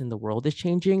around us in the world is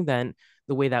changing, then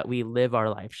the way that we live our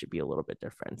life should be a little bit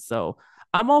different. So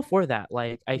I'm all for that.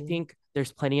 Like I Hmm. think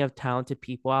there's plenty of talented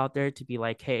people out there to be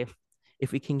like, hey,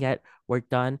 if we can get work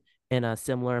done in a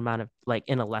similar amount of, like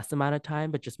in a less amount of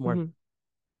time but just more Hmm.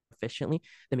 efficiently,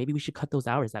 then maybe we should cut those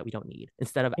hours that we don't need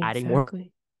instead of adding more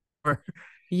Exactly.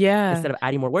 Yeah. instead of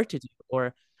adding more work to do.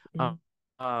 Or um,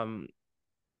 Mhm. um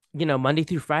Monday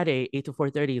through Friday, 8 to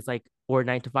 4:30 is like, or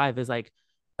 9 to 5 is like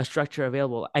a structure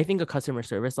available. I think of customer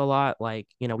service a lot. Like,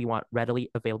 we want readily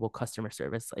available customer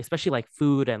service, especially like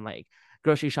food and like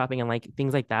grocery shopping and like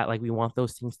things like that. Like, we want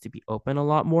those things to be open a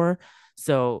lot more.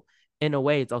 So, in a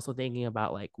way, it's also thinking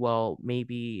about like, well,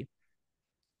 maybe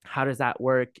how does that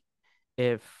work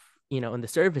if, in the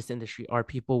service industry, are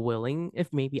people willing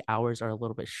if maybe hours are a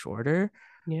little bit shorter?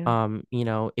 Yeah.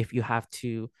 If you have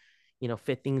to,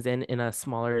 fit things in a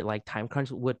smaller like time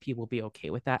crunch, would people be okay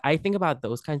with that? I think about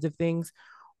those kinds of things.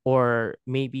 Or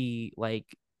maybe like,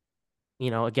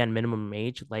 again, minimum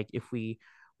wage, like if we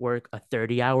work a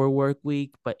 30-hour work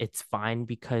week, but it's fine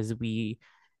because we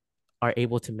are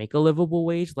able to make a livable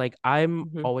wage. Like I'm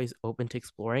Hmm. always open to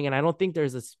exploring, and I don't think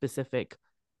there's a specific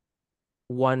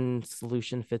one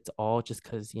solution fits all, just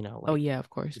because, Oh like yeah, of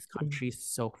course. this country is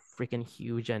so freaking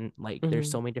huge, and like there's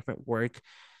Hmm. so many different work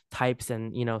types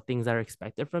and things that are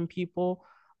expected from people.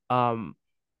 um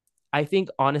I think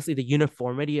honestly the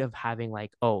uniformity of having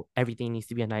like, oh, everything needs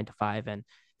to be a 9 to 5 and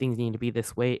things need to be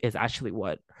this way is actually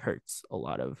what hurts a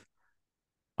lot of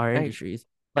our I industries.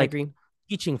 I Like agree.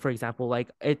 teaching, for example, like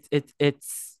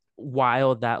it's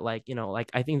wild that like,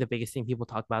 like I think the biggest thing people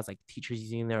talk about is like teachers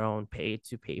using their own pay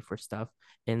to pay for stuff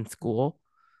in school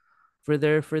for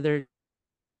the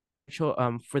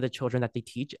children that they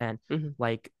teach. And Hmm.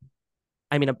 like,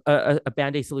 I mean, a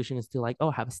band-aid solution is to like,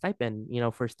 oh, have a stipend,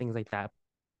 for things like that.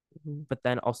 Hmm. But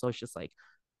then also it's just like,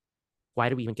 why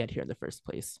do we even get here in the first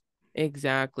place?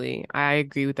 Exactly. I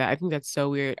agree with that. I think that's so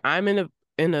weird. I'm in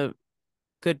a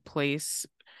good place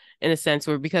in a sense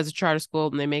where because of charter school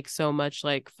and they make so much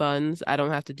like funds, I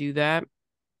don't have to do that.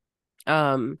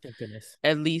 Um, Thank goodness.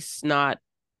 at least not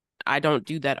I don't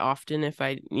do that often if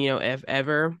if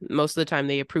ever. Most of the time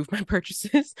they approve my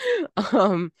purchases.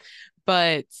 Um,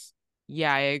 but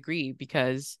yeah, I agree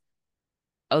because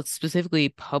specifically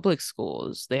public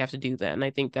schools, they have to do that. And I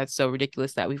think that's so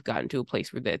ridiculous that we've gotten to a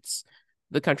place where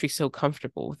the country's so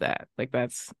comfortable with that. Like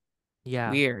that's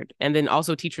Yeah. Weird. And then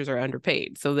also teachers are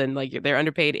underpaid. So then like they're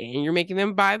underpaid and you're making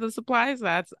them buy the supplies.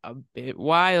 That's a bit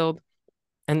wild.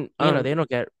 And Um, they don't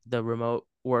get the remote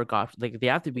work off. Like they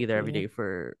have to be there every yeah. day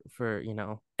for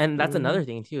and that's Hmm. another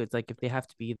thing too. It's like if they have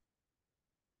to be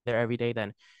there every day,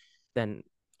 then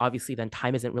obviously then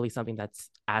time isn't really something that's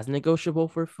as negotiable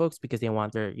for folks because they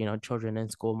want their children in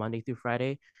school Monday through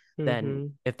Friday. Then Hmm.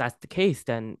 if that's the case,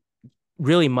 then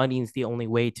really money is the only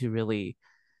way to really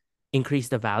increase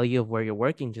the value of where you're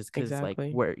working, just because like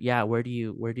Exactly. where do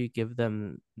you give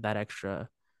them that extra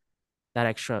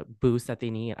boost that they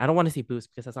need. I don't want to say boost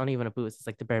because that's not even a boost. It's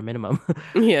like the bare minimum,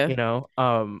 Yeah.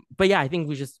 But yeah, I think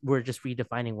we're just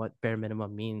redefining what bare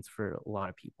minimum means for a lot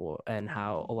of people and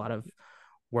how a lot of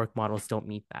work models don't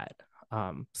meet that.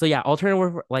 So yeah, alternative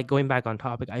work, like going back on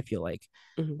topic, I feel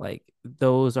Hmm. like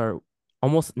those are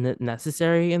almost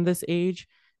necessary in this age.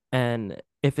 And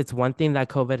if it's one thing that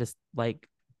COVID is like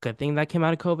good thing that came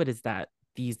out of COVID is that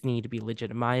these need to be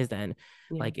legitimized, and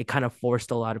Yeah. like it kind of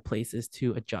forced a lot of places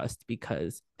to adjust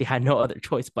because they had no other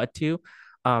choice but to.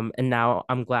 And now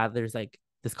I'm glad there's like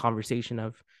this conversation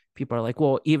of people are like,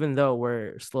 well, even though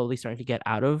we're slowly starting to get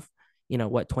out of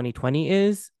what 2020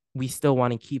 is, we still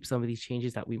want to keep some of these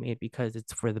changes that we made because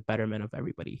it's for the betterment of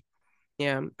everybody.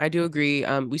 Yeah. I do agree.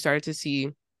 We started to see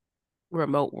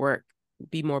remote work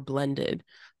be more blended.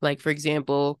 Like, for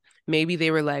example, maybe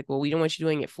they were like, well, we don't want you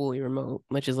doing it fully remote,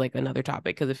 which is like another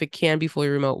topic. Because if it can be fully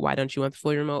remote, why don't you want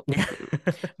fully remote? Yeah.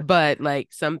 But like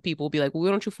some people will be like, well, we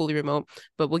don't you fully remote,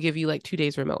 but we'll give you like 2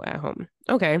 days remote at home.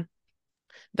 Okay.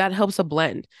 That helps a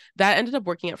blend. That ended up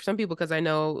working out for some people because I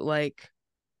know like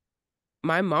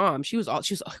my mom, she was like,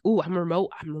 oh, I'm remote,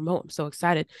 I'm so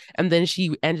excited. And then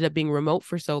she ended up being remote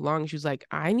for so long. She was like,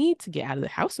 I need to get out of the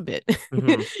house a bit,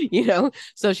 Mm-hmm.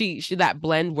 So she that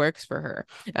blend works for her.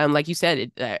 Like you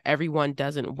said, everyone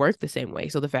doesn't work the same way.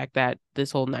 So the fact that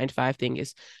this whole 9 to 5 thing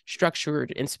is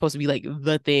structured and supposed to be like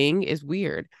the thing is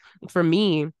weird. For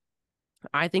me,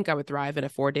 I think I would thrive in a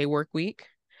 4 day work week.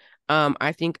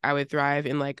 I think I would thrive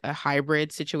in like a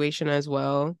hybrid situation as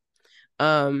well.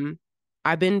 um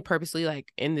I've been purposely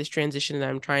like in this transition that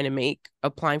I'm trying to make,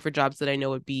 applying for jobs that I know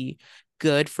would be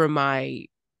good for my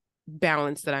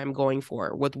balance that I'm going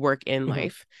for with work and Mm-hmm.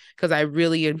 life, because I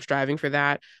really am striving for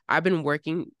that. I've been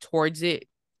working towards it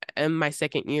in my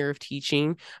second year of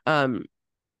teaching.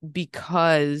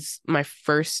 Because my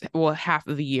first half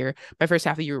of the year, my first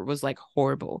half of the year was like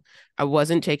horrible. I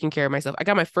wasn't taking care of myself. I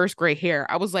got my first gray hair.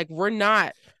 I was like, we're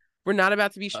not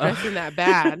about to be Uh, stressing that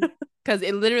bad, because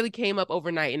it literally came up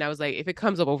overnight, and I was like, if it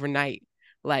comes up overnight,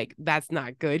 like that's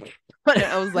not good. But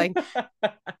I was like,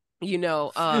 you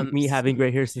know, Me having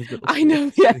gray hair since middle I school. know,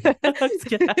 Just yeah. kidding.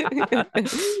 I'm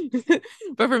just kidding.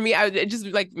 But for me, it just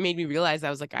like made me realize I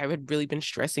was like, I had really been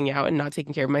stressing out and not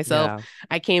taking care of myself. Yeah.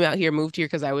 I came out here, moved here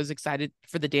because I was excited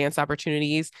for the dance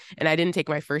opportunities, and I didn't take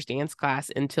my first dance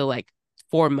class until like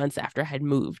 4 months after I had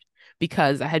moved,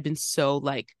 because I had been so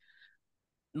like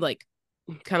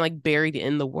kind of like buried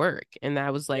in the work, and I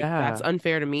was like, that's Yeah.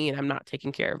 unfair to me, and I'm not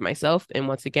taking care of myself. And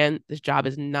once again, this job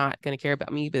is not going to care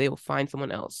about me, but they will find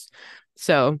someone else.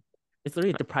 So It's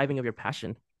literally depriving of your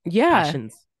yeah.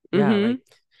 passions. Yeah, Hmm. like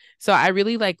So I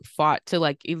really like fought to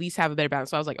like at least have a better balance.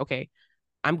 So I was like, okay,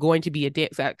 I'm going to be a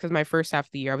dance, because my first half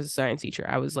of the year I was a science teacher.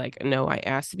 I was like, no, I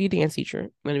asked to be a dance teacher.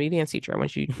 I'm going to be a dance teacher. I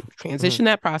want you to mhm. transition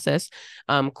that process,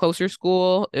 closer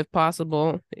school if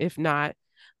possible, if not,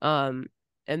 um,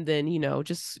 and then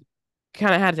just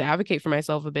kind of had to advocate for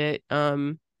myself a bit.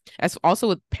 As also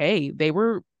with pay, they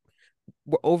were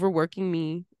overworking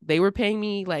me. They were paying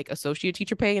me like associate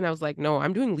teacher pay, and I was like, no,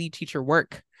 I'm doing lead teacher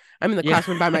work. I'm in the Yeah.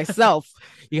 classroom by myself.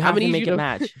 You I'm have gonna to need make you it to,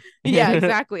 match. yeah,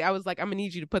 exactly. I was like, I'm gonna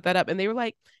need you to put that up, and they were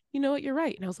like, you know what, you're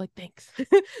right. And I was like, thanks.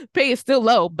 Pay is still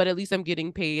low, but at least I'm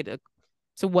getting paid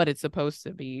to what it's supposed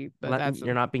to be. But that's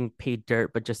You're not being paid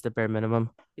dirt, but just the bare minimum.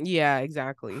 yeah,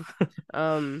 exactly.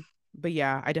 But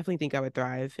yeah, I definitely think I would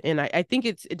thrive. And I think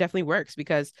it definitely works,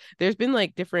 because there's been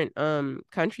like different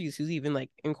countries who's even like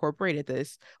incorporated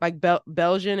this. Like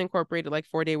Belgium incorporated like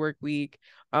 4 day work week.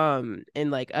 And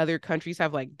like other countries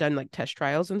have like done like test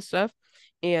trials and stuff.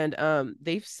 And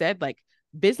they've said like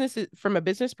businesses, from a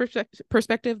business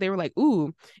perspective, they were like,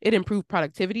 ooh, it improved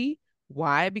productivity.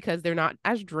 Why? Because they're not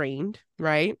as drained,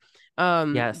 right? They're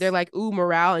Yes. like, ooh,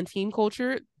 morale and team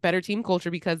culture, better team culture,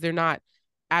 because they're not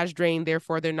as drained,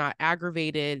 therefore they're not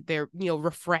aggravated, they're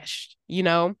refreshed.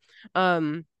 So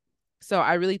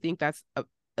I really think that's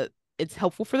it's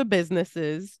helpful for the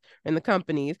businesses and the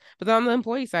companies. But then on the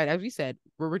employee side, as we said,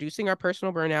 we're reducing our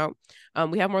personal burnout.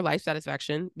 We have more life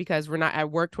satisfaction because we're not at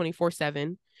work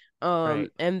 24/7. Right.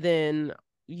 And then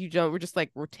you don't, we're just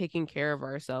like, we're taking care of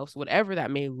ourselves, whatever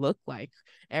that may look like.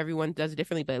 Everyone does it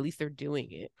differently, but at least they're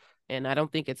doing it. And I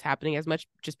don't think it's happening as much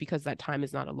just because that time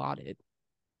is not allotted.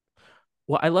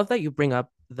 Well, I love that you bring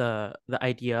up the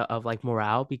idea of like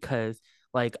morale because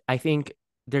like I think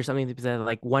there's something to be said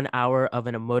like 1 hour of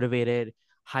an motivated,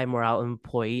 high morale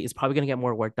employee is probably gonna get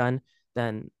more work done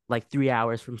than like 3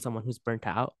 hours from someone who's burnt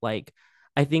out. Like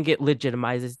I think it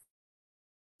legitimizes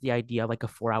the idea of like a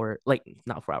 4 hour, like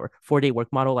not 4 hour, 4 day work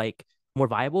model, like more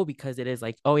viable because it is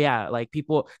like, oh yeah, like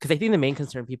people, because I think the main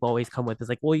concern people always come with is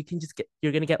like, well, you can just get,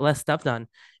 you're gonna get less stuff done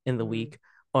in the Mm, week,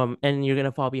 and you're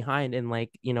gonna fall behind in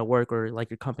like work or like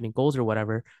your company goals or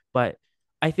whatever. But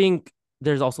I think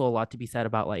there's also a lot to be said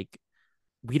about like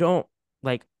we don't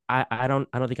like I don't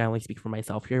think I only speak for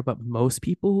myself here, but most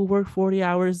people who work 40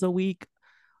 hours a week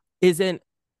isn't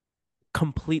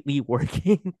completely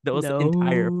working those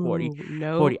entire 40 no,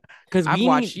 no. 40 because I've we need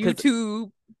watched because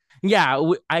YouTube, yeah,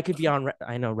 I could be on.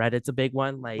 I know Reddit's a big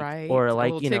one, like right? or A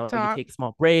like little you TikTok. take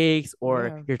small breaks or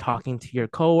Yeah. you're talking to your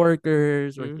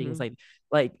coworkers or things Mm-hmm.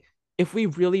 like if we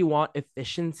really want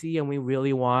efficiency and we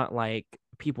really want like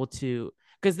people to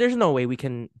because there's no way we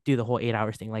can do the whole 8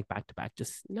 hours thing like back to back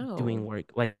just doing No. work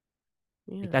like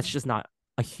Yeah. that's just not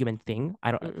a human thing.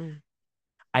 Mm-mm.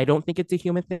 I don't think it's a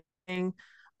human thing.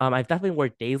 I've definitely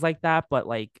worked days like that, but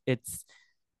like it's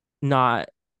not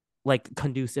like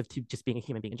conducive to just being a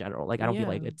human being in general. Like I don't feel Yeah.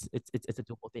 like it's a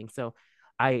doable thing. So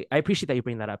I appreciate that you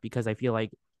bring that up because I feel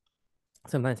like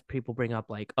sometimes people bring up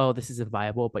like, oh, this isn't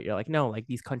viable, but you're like, no, like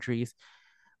these countries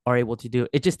are able to do it.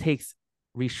 It just takes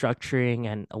restructuring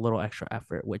and a little extra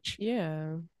effort, which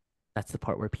Yeah. that's the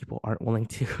part where people aren't willing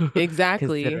to consider.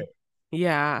 Exactly.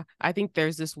 Yeah. I think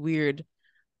there's this weird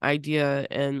idea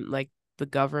in like the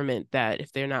government that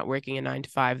if they're not working a 9 to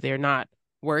 5, they're not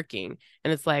working.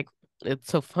 And it's like,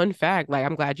 it's a fun fact. Like,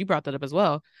 I'm glad you brought that up as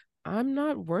well. I'm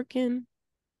not working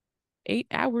 8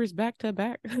 hours back to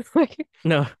back. like,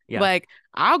 No, yeah, like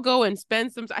I'll go and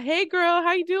spend some time. Hey girl,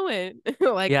 how you doing?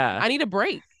 like, yeah. I need a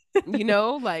break, you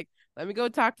know, like let me go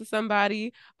talk to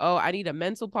somebody. Oh, I need a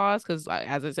mental pause because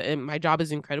as I said, my job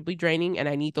is incredibly draining and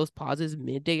I need those pauses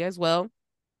midday as well.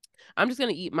 I'm just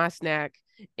gonna eat my snack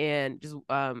and just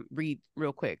read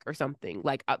real quick or something.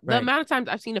 Like the Right. amount of times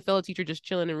I've seen a fellow teacher just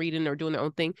chilling and reading or doing their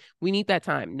own thing, we need that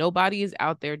time. Nobody is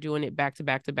out there doing it back to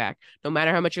back to back. No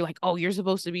matter how much you're like, oh, you're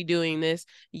supposed to be doing this.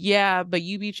 Yeah, but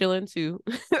you be chilling too.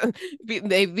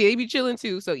 they be chilling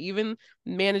too. So even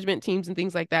management teams and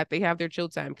things like that, they have their chill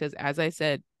time because as I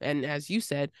said, and as you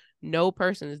said, no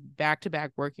person is back to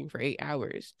back working for 8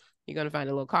 hours. You're gonna find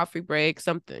a little coffee break,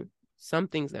 something.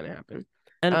 Something's gonna happen.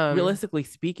 And Um, realistically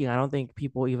speaking, I don't think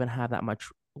people even have that much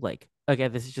like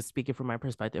again, this is just speaking from my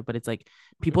perspective, but it's like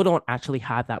people don't actually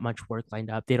have that much work lined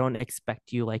up. They don't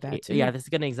expect you like, that yeah, too. this is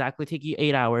gonna exactly take you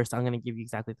 8 hours, so I'm gonna give you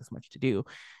exactly this much to do.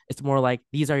 It's more like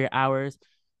these are your hours.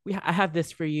 I have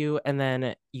this for you, and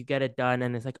then you get it done,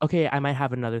 and it's like, okay, I might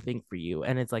have another thing for you,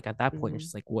 and it's like at that point, it's Hmm.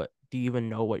 just like, what do you even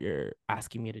know what you're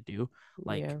asking me to do?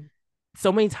 Like Yeah.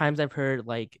 so many times I've heard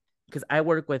like because I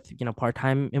work with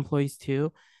part-time employees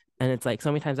too, and it's like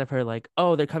so many times I've heard like,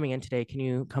 oh, they're coming in today. Can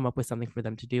you come up with something for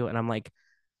them to do? And I'm like,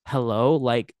 hello,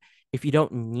 like if you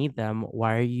don't need them,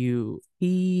 why are you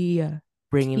Tea.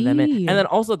 bringing them in? And Tea. then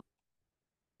also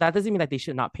that doesn't mean that they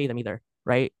should not pay them either,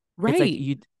 right? It's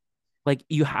Right. like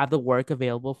you have the work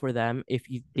available for them if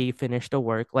they finish the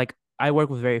work. Like I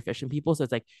work with very efficient people, so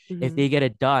it's like if Hmm. they get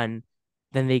it done,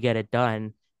 then they get it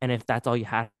done. And if that's all you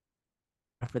have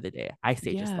for the day, I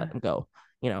say just let Yeah. them go.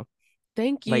 You know,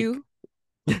 Thank like you.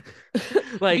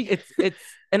 like Be- it's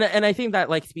and I think that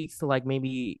like speaks to like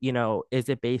maybe is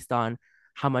it based on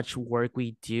how much work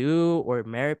we do or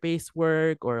merit-based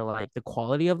work or like the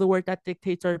quality of the work that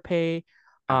dictates our pay.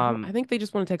 I think they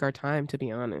just want to take our time, to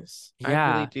be honest. I really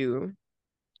Yeah, do.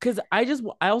 because I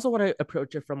also want to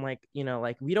approach it from like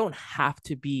like we don't have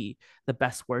to be the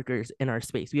best workers in our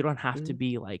space. We don't have to Mm.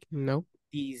 be like Nope.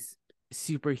 these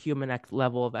superhuman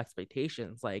level of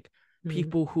expectations. Like Mm.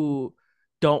 people who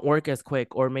don't work as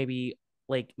quick or maybe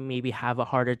have a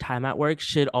harder time at work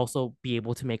should also be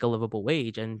able to make a livable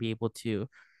wage and be able to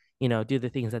do the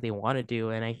things that they want to do.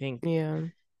 And I think Yeah.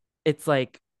 it's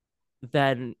like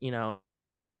then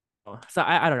so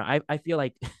I don't know, I feel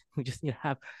like we just need to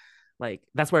have like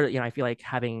that's where I feel like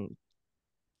having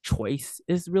choice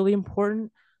is really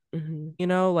important. Hmm.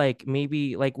 Like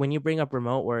maybe like when you bring up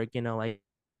remote work, like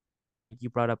you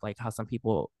brought up like how some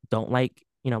people don't like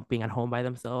being at home by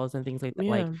themselves and things like that,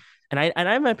 like Yeah. and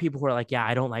I met people who are like, yeah,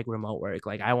 I don't like remote work,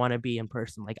 like I want to be in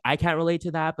person. Like I can't relate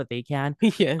to that, but they can.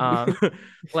 Yeah. um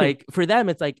like for them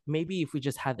it's like maybe if we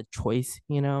just had the choice.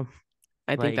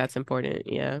 I think Like that's important.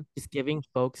 Yeah. just giving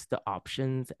folks the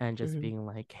options and just Hmm. being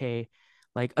like, hey,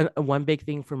 like one big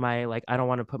thing for my like, I don't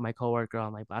want to put my coworker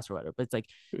on like blast or whatever, but it's like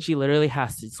she literally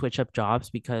has to switch up jobs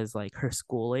because like her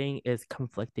schooling is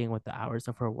conflicting with the hours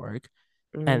of her work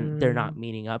and they're not Mm,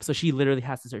 meeting up. So she literally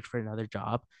has to search for another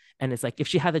job. And it's like if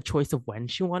she had the choice of when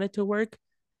she wanted to work,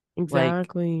 like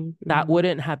exactly. that Hmm.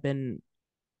 wouldn't have been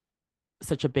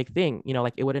such a big thing,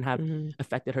 like it wouldn't have Hmm.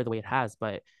 affected her the way it has.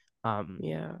 But um,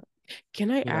 Yeah.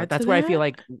 Can I add to that's where I feel that?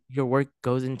 like your work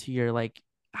goes into your like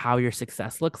how your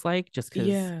success looks like, just because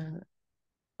Yeah.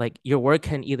 like your work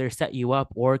can either set you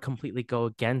up or completely go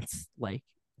against like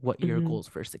what your Hmm. goals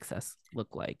for success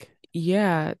look like.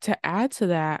 Yeah. To add to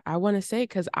that, I want to say,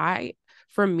 because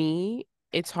for me,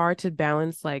 it's hard to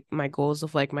balance like my goals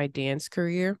of like my dance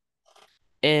career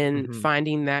and Mm-hmm.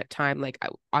 finding that time. Like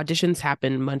auditions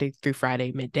happen Monday through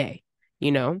Friday midday,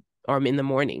 you know, or I'm in the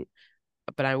morning.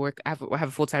 But I have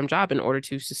a full-time job in order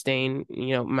to sustain,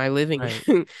 my living.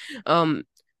 Right. Um,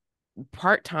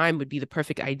 part-time would be the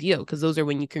perfect ideal because those are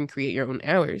when you can create your own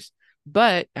hours.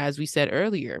 But as we said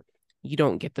earlier, you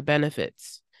don't get the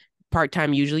benefits.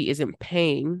 Part-time usually isn't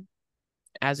paying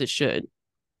as it should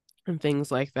and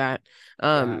things like that.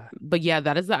 Yeah. But yeah,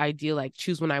 that is the ideal, like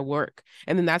choose when I work.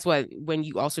 And then that's what when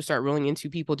you also start rolling into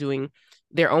people doing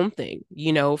their own thing,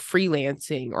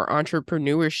 freelancing or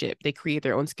entrepreneurship, they create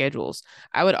their own schedules.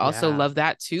 I would also Yeah. love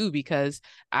that too, because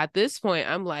at this point,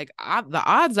 I'm like, the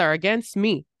odds are against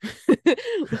me.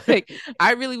 Like,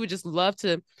 I really would just love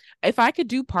to, if I could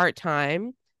do part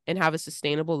time and have a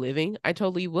sustainable living, I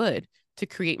totally would to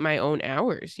create my own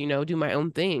hours, do my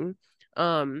own thing.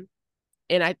 Um,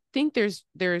 and I think there's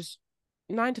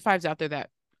 9 to 5s out there that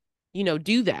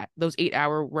do that, those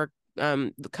 8-hour work,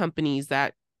 the companies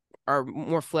that are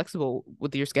more flexible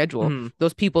with your schedule, Mm-hmm.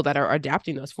 those people that are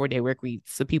adapting those 4-day work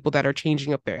weeks, the people that are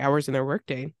changing up their hours in their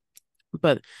workday.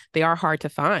 But they are hard to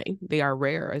find, they are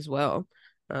rare as well.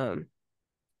 um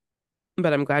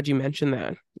but I'm glad you mentioned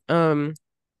that.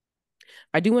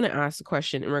 I do want to ask a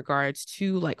question in regards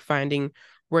to like finding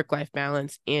work-life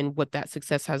balance and what that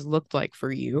success has looked like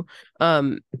for you.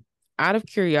 um out of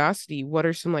curiosity, what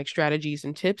are some like strategies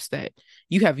and tips that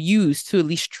you have used to at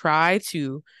least try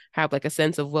to have like a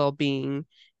sense of well-being,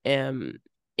 um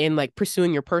in like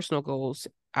pursuing your personal goals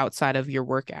outside of your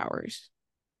work hours?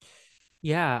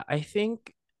 Yeah, I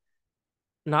think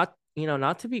not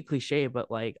to be cliche, but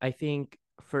like I think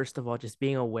first of all, just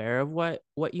being aware of what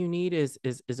you need is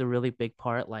a really big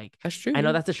part. Like That's I know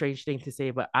true. that's a strange thing to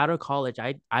say, but out of college,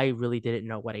 I really didn't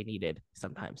know what I needed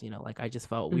sometimes, like I just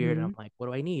felt weird and Hmm. I'm like, what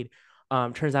do I need?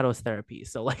 Turns out it was therapy.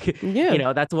 So like,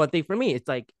 Yeah. that's one thing for me. It's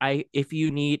like if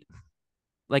you need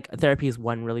like therapy is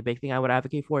one really big thing I would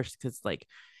advocate for, because like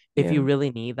if Yeah. you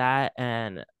really need that,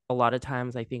 and a lot of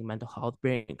times I think mental health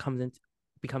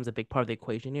becomes a big part of the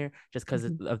equation here, just because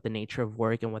Hmm. of the nature of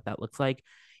work and what that looks like.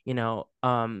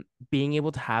 Being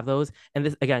able to have those, and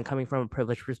this again coming from a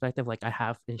privileged perspective, like I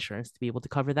have insurance to be able to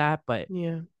cover that, but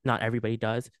Yeah. not everybody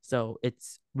does. So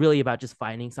it's really about just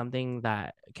finding something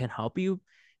that can help you.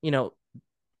 You know,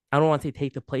 I don't want to say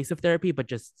take the place of therapy, but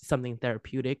just something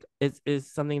therapeutic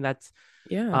is something that's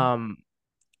Yeah. um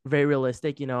very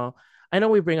realistic. I know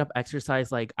we bring up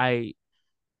exercise, like I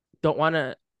don't want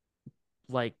to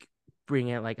like bring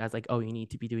it like as like, oh, you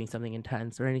need to be doing something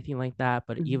intense or anything like that,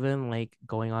 but Hmm. even like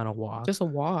going on a walk, Just a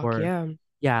walk. or Yeah.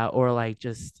 yeah, or like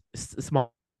just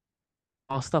small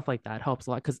stuff like that helps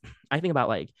a lot. Because I think about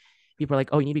like people are like,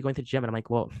 oh, you need to be going to the gym, and I'm like,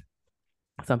 well,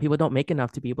 some people don't make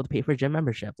enough to be able to pay for a gym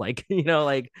membership. Like,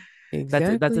 like that's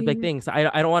a big Exactly. thing. So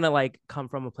I don't want to like come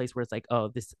from a place where it's like, oh,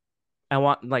 this I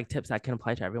want like tips that can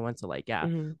apply to everyone. So like, yeah,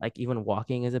 Hmm. like even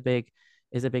walking is a big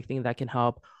thing that can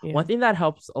help. One Yeah. thing that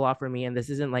helps a lot for me, and this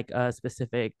isn't like a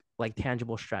specific like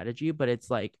tangible strategy, but it's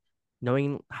like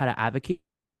knowing how to advocate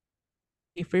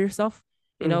for yourself.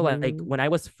 Like Hmm. when I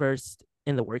was first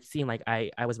in the work scene, like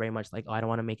I was very much like, oh, I don't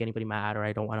want to make anybody mad, or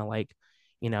I don't want to like,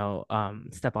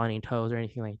 step on any toes or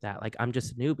anything like that. Like I'm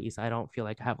just a newbie, so I don't feel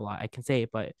like I have a lot I can say.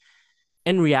 But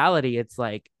in reality, it's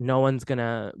like no one's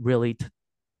gonna really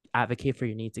advocate for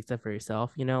your needs except for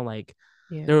yourself. Like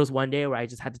Yeah. there was one day where I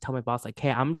just had to tell my boss, like,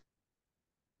 hey, I'm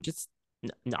just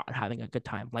not having a good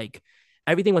time. Like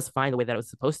everything was fine the way that it was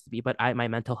supposed to be, but my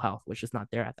mental health was just not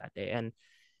there at that day. And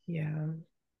Yeah.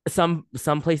 some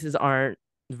places aren't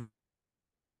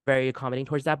very accommodating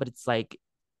towards that, but it's like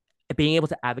being able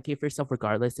to advocate for yourself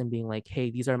regardless, and being like,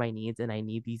 hey, these are my needs and I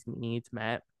need these needs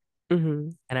met, Hmm.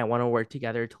 and I want to work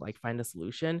together to like find a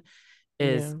solution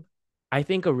is, Yeah. I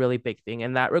think, a really big thing.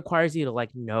 And that requires you to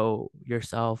like know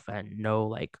yourself and know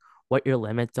like what your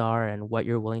limits are and what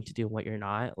you're willing to do and what you're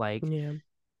not. Like, Yeah.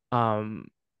 um,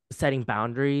 setting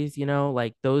boundaries,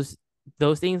 like those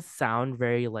things sound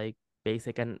very like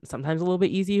basic and sometimes a little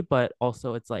bit easy, but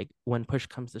also it's like when push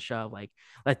comes to shove, like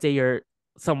let's say you're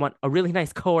someone a really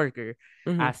nice coworker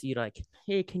Hmm. asks you to like,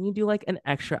 hey, can you do like an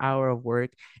extra hour of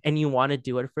work, and you want to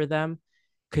do it for them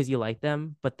because you like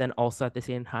them, but then also at the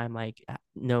same time like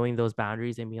knowing those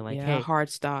boundaries and being like, Yeah, hey, hard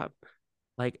stop.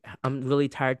 like I'm really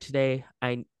tired today,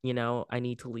 I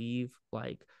need to leave,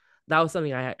 like that was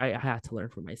something I had to learn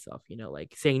for myself,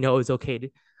 like saying no is okay to,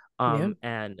 Yeah.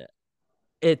 and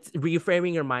it's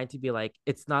reframing your mind to be like,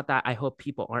 it's not that I hope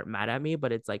people aren't mad at me,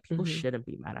 but it's like people Hmm. shouldn't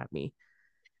be mad at me to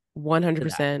that.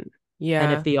 100%.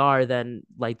 And if Yeah. they are, then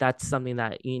like that's something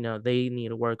that they need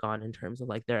to work on in terms of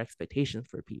like their expectations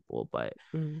for people. But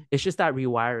Mm. it's just that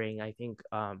rewiring, I think,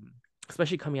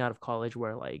 especially coming out of college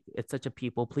where like it's such a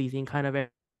people pleasing kind of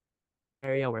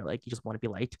area where like you just want to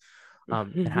be liked,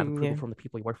 and have approval Yeah. from the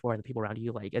people you work for and the people around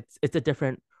you. Like it's a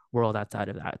different world outside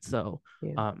of that. So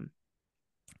Yeah. um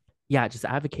yeah, just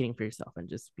advocating for yourself and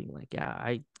just being like, yeah,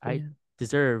 I Yeah.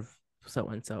 deserve so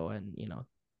and so, and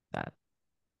that I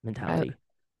mentality.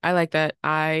 I like that.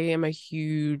 I am a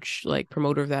huge like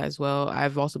promoter of that as well.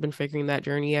 I've also been figuring that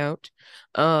journey out.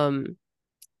 Um,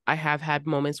 I have had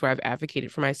moments where I've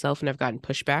advocated for myself and I've gotten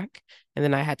pushback, and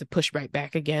then I had to push right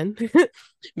back again Right.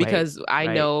 because I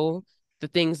Right. know the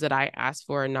things that I ask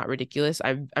for are not ridiculous.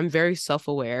 I'm very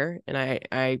self-aware and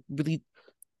I really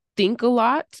think a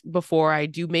lot before I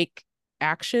do make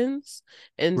actions.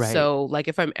 And Right. so like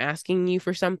if I'm asking you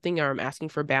for something or I'm asking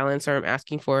for balance or I'm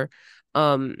asking for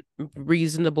um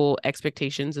reasonable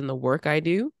expectations in the work I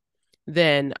do,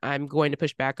 then I'm going to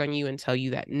push back on you and tell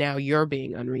you that now you're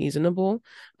being unreasonable.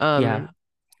 Yeah.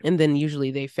 And then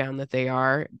usually they found that they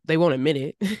won't admit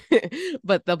it,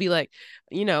 but they'll be like,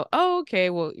 oh, okay,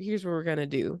 well, here's what we're gonna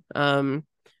do.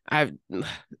 I've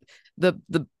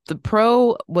the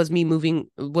pro was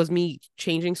me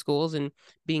changing schools and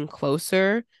being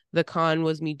closer. The con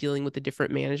was me dealing with a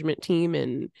different management team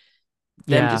and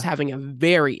them just Yeah. having a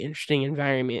very interesting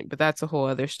environment, but that's a whole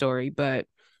other story. But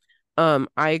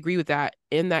I agree with that.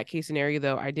 In that case scenario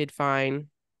though, I did find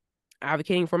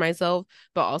advocating for myself,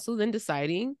 but also then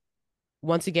deciding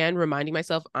once again, reminding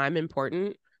myself I'm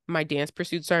important. My dance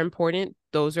pursuits are important.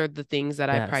 Those are the things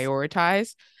that I Yes.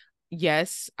 prioritize.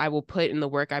 Yes, I will put in the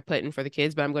work I put in for the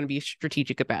kids, but I'm going to be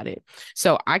strategic about it.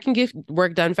 So I can get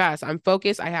work done fast. I'm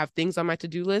focused. I have things on my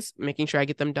to-do list, making sure I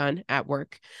get them done at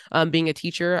work. Being a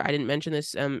teacher, I didn't mention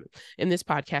this in this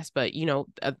podcast, but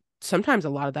sometimes a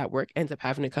lot of that work ends up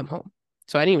having to come home.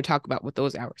 So I didn't even talk about what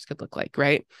those hours could look like,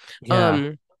 right? Yeah.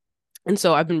 Um, and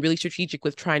so I've been really strategic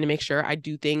with trying to make sure I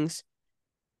do things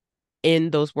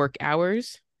in those work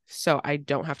hours so I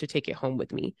don't have to take it home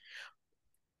with me.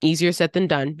 Easier said than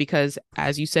done because,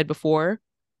 as you said before,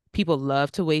 people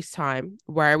love to waste time.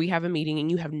 Why are we have a meeting and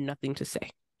you have nothing to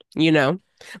say? You know,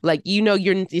 like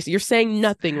you're saying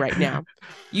nothing right now.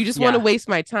 You just want to Yeah. waste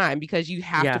my time because you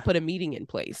have to Yeah. put a meeting in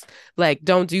place. Like,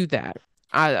 don't do that.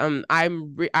 I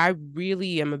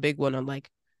really am a big one on like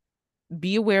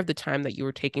be aware of the time that you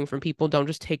were taking from people. Don't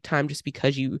just take time just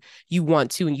because you want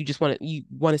to and you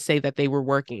want to say that they were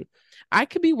working. I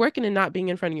could be working and not being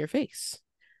in front of your face.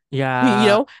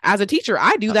 Yeah. As a teacher,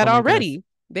 I do that Oh my goodness. already.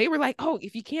 They were like, "Oh,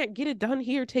 if you can't get it done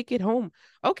here, take it home."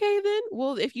 Okay, then.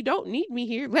 Well, if you don't need me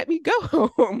here, let me go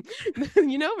home.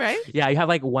 Right? Yeah, you have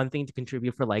like one thing to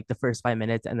contribute for like the first 5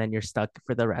 minutes, and then you're stuck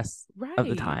for the rest of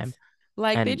the Right. time.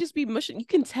 Like they And just be mushing. You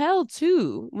can tell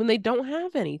too when they don't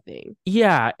have anything.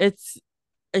 yeah, it's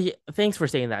thanks for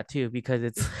saying that too, because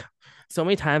it's so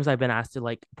many times I've been asked to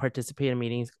like participate in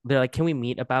meetings. They're like, "Can we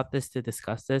meet about this to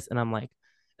discuss this?" And I'm like,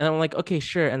 "Okay,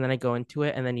 sure." And then I go into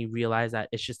it, and then you realize that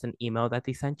it's just an email that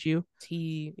they sent you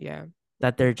Yeah.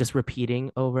 that they're just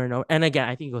repeating over and over. And again,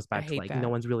 I think it goes I back to hate like no that.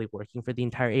 one's really working for the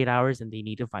entire 8 hours, and they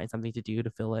need to find something to do to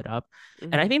fill it up.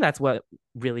 And I Hmm. think that's what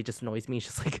really just annoys me. It's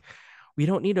just like we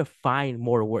don't need to find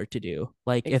more work to do.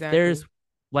 Exactly.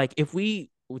 Like if we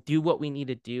do what we need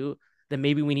to do, then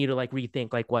maybe we need to like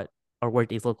rethink like what our work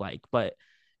days look like. But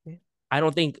Yeah. I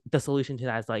don't think the solution to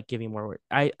that is like giving more work.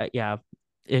 Yeah,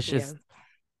 it's Yeah. just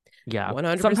yeah.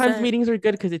 Sometimes 100%. meetings are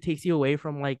good because it takes you away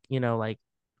from like like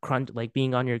crunch, like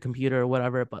being on your computer or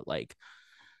whatever. But like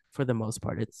for the most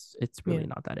part, it's Yeah. really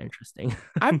not that interesting.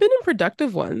 I've been in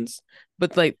productive ones,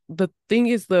 but like the thing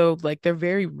is though, like they're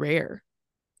very rare.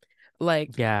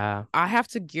 Like Yeah. I have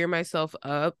to gear myself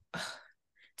up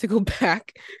to go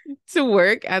back to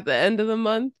work at the end of the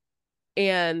month,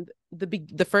 and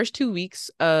the first 2 weeks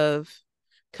of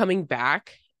coming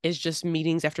back is just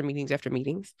meetings after meetings after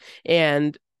meetings,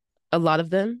 and a lot of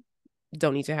them.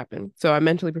 don't need to happen. So I'm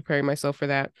mentally preparing myself for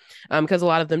that. Because a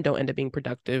lot of them don't end up being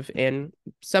productive. And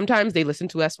sometimes they listen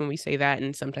to us when we say that,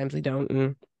 and sometimes they don't.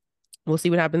 And we'll see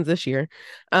what happens this year.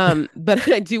 But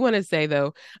I do want to say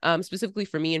though, specifically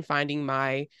for me in finding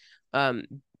my um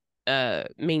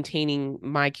maintaining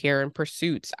my care and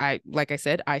pursuits, I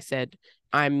said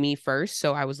I'm me first.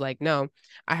 So I was like, no,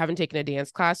 I haven't taken a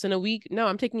dance class in a week. No,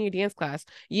 I'm taking a dance class.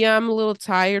 Yeah, I'm a little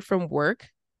tired from work.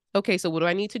 Okay, so what do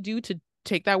I need to do to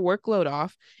take that workload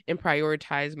off and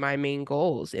prioritize my main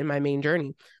goals in my main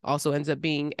journey? Also ends up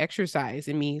being exercise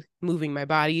and me moving my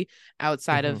body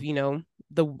outside of, Mhm.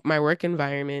 the my work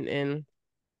environment. And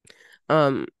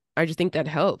um I just think that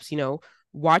helps,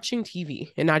 watching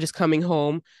TV and not just coming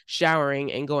home,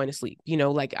 showering and going to sleep,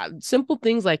 like simple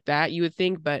things like that you would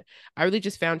think. But I really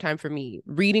just found time for me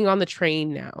reading on the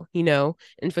train now,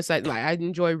 emphasize, like, I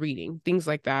enjoy reading things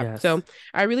like that. So Yes.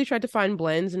 I really tried to find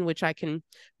blends in which I can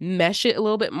mesh it a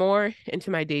little bit more into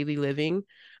my daily living.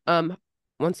 um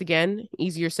Once again,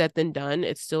 easier said than done.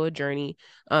 It's still a journey,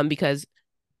 because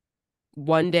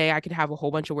one day I could have a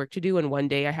whole bunch of work to do, and one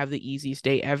day I have the easiest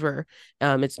day ever.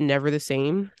 It's never the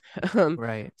same. Um,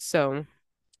 Right. so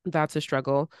that's a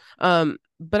struggle.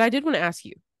 But I did want to ask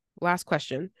you, last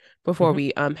question before Mhm.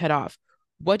 we head off.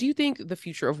 What do you think the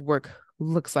future of work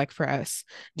looks like for us?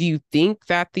 Do you think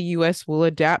that the US will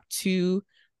adapt to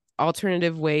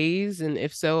alternative ways? And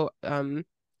if so, do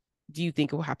you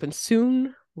think it will happen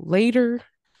soon, later?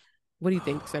 What do you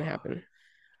think is gonna happen?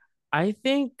 I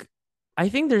think I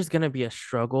think there's gonna be a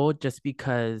struggle just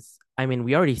because I mean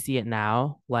we already see it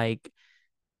now. Like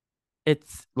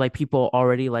it's like people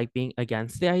already like being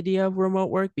against the idea of remote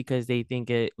work because they think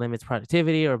it limits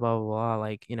productivity or blah blah blah.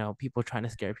 Like, people trying to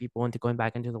scare people into going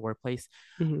back into the workplace.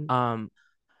 Hmm. Um,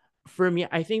 for me,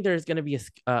 I think there's gonna be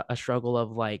a struggle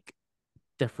of like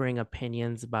differing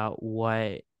opinions about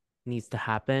what needs to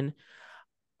happen.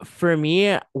 For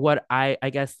me, what I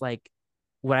guess like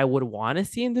what I would want to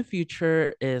see in the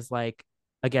future is like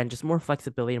again just more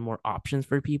flexibility and more options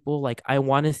for people. Like I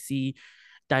want to see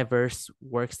diverse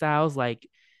work styles. Like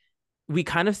we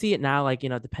kind of see it now, like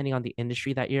depending on the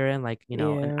industry that you're in, like an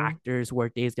Yeah. actor's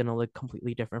workday is going to look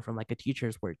completely different from like a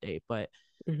teacher's workday, but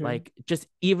Hmm. like just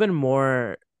even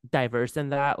more diverse than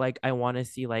that. Like I want to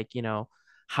see like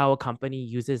how a company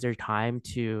uses their time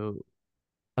to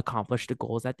accomplish the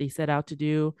goals that they set out to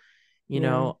do,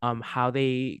 Yeah. how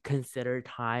they consider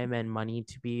time and money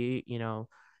to be,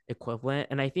 equivalent.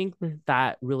 And I think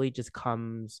that really just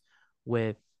comes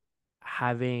with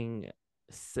having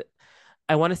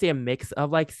I want to say a mix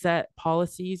of like set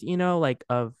policies, like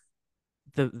of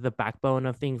the backbone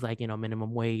of things like,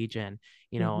 minimum wage and,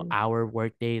 Mm-hmm. hour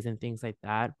work days and things like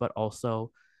that, but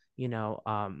also, you know,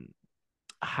 um,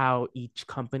 how each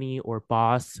company or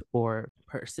boss or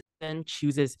person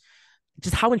chooses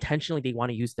just how intentionally they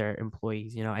want to use their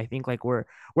employees. I think like we're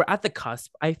at the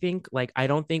cusp. I think like I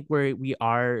don't think we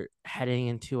are heading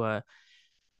into a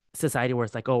society where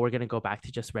it's like, oh, we're gonna go back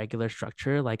to just regular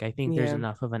structure. Like I think there's Yeah.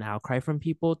 enough of an outcry from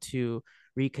people to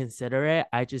reconsider it.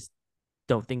 I just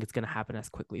don't think it's gonna happen as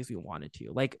quickly as we wanted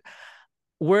to. Like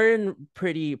we're in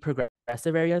pretty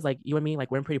progressive areas, like you and me, like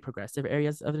we're in pretty progressive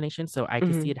areas of the nation. So I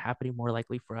can see Hmm. it happening more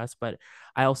likely for us. But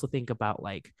I also think about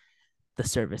like the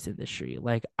service industry.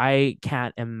 Like I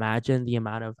can't imagine the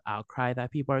amount of outcry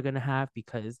that people are gonna have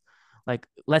because like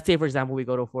let's say for example we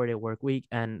go to a 4-day work week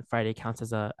and Friday counts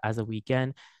as a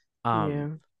weekend. Um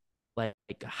Yeah.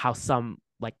 like how some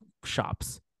like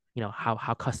shops,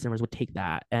 how customers would take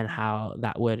that and how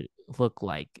that would look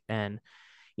like. And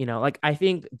like I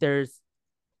think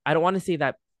I don't want to say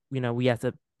that we as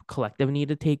a collective need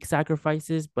to take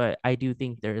sacrifices, but I do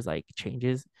think there's like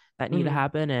changes that need to Hmm.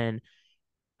 happen. And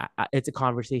it's a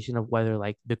conversation of whether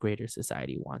like the greater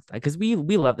society wants that because we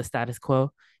love the status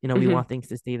quo. We Hmm. want things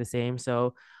to stay the same.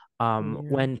 So Yeah.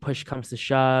 when push comes to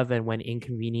shove and when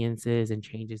inconveniences and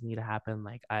changes need to happen,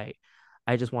 like I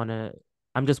just want to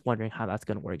I'm just wondering how that's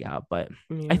going to work out. But I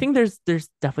Yeah. think there's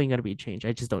definitely going to be a change.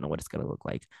 I just don't know what it's going to look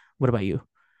like. What about you?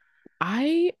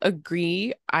 I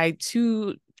agree. I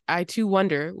too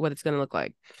wonder what it's going to look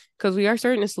like, because we are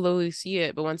starting to slowly see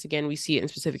it, but once again, we see it in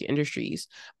specific industries.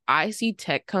 I see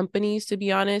tech companies, to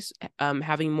be honest,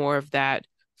 having more of that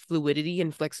fluidity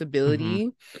and Mm-hmm. flexibility,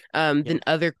 Yeah. than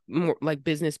other more like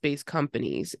business-based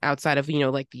companies outside of,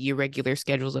 like the irregular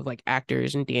schedules of like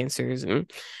actors and dancers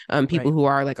and people Right. who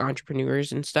are like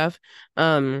entrepreneurs and stuff.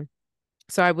 Um,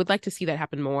 so I would like to see that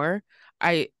happen more.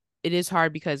 I It is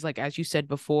hard because, like, as you said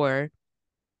before,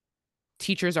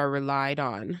 teachers are relied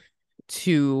on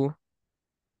to,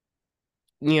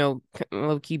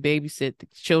 low key babysit the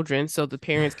children so the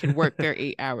parents can work their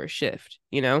 8-hour shift.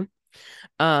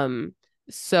 Um,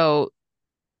 so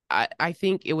I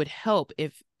think it would help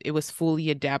if it was fully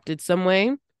adapted some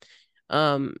way.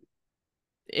 Um,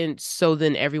 and so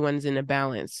then everyone's in a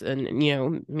balance, and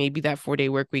maybe that 4-day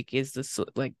work week is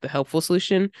like the helpful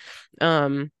solution.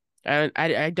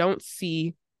 I don't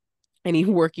see any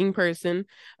working person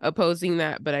opposing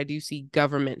that, but I do see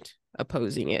government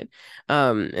opposing it.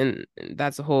 And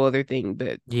that's a whole other thing.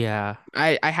 But Yeah.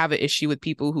 I have an issue with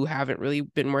people who haven't really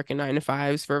been working 9 to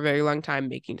 5s for a very long time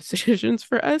making decisions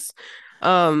for us.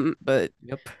 But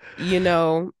Yep.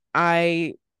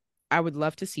 I would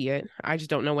love to see it. I just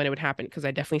don't know when it would happen because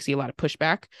I definitely see a lot of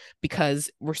pushback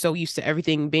because we're so used to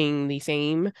everything being the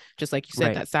same, just like you said,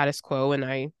 Right. that status quo. And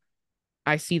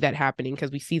I see that happening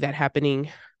because we see that happening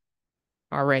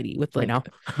already with Right like,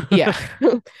 now. yeah,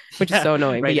 which is Yeah. so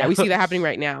annoying. But Right yeah, now. we see that happening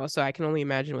right now. So I can only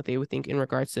imagine what they would think in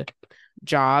regards to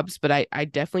jobs. But I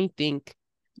definitely think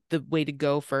the way to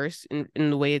go first in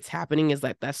the way it's happening is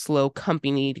like that slow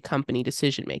company to company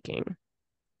decision making.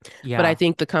 But I Yeah.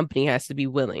 think the company has to be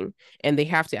willing and they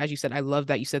have to, as you said, I love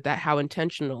that you said that, how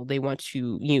intentional they want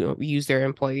to, use their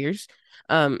employees,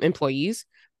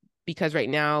 because right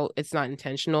now it's not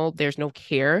intentional. There's no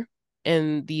care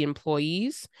in the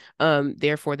employees.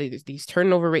 Therefore, there's these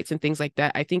turnover rates and things like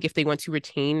that. I think if they want to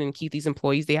retain and keep these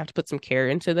employees, they have to put some care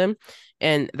into them.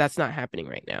 And that's not happening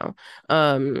right now.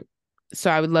 So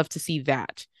I would love to see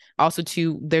that. Also,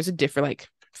 too, there's a different, like,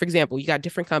 for example, you got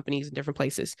different companies in different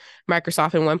places.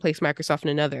 Microsoft in one place, Microsoft in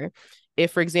another.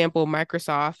 If, for example,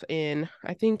 Microsoft in,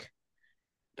 I can't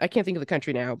think of the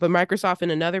country now, but Microsoft in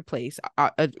another place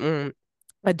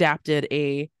adapted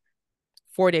a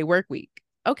 4-day work week.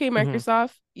 Okay, Hmm.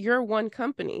 Microsoft, you're one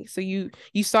company. So you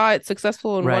saw it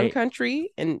successful in one Right.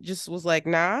 country and just was like,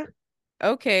 nah.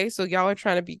 Okay, so y'all are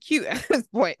trying to be cute at this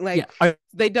point. Like Yeah.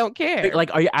 they don't care. Like,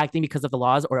 are you acting because of the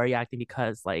laws, or are you acting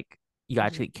because like you Just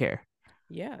actually care?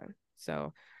 yeah.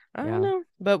 So I don't Yeah. know,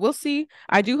 but we'll see.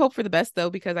 I do hope for the best though,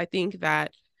 because I think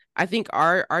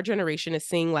our generation is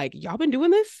seeing like, y'all been doing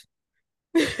this.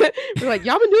 We're like,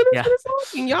 y'all been doing this Yeah. for this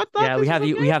long, and y'all thought Yeah. We this was have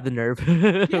you. We okay. have the nerve. We have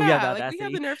the Yeah, like we have the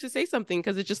audacity. nerve to say something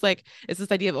because it's just like it's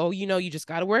this idea of, oh, you just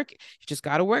gotta work,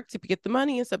 to get the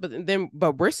money and stuff.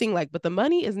 But we're seeing like, but the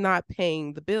money is not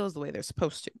paying the bills the way they're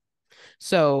supposed to.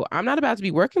 So I'm not about to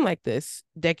be working like this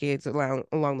decades along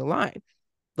the line.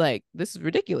 Like this is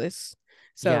ridiculous.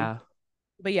 So, Yeah.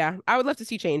 but yeah, I would love to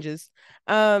see changes.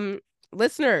 Um,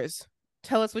 Listeners,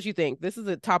 tell us what you think. This is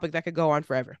a topic that could go on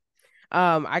forever.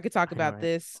 I could talk I know, about right?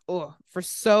 this for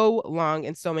so long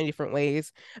in so many different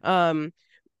ways. Um,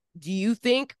 do you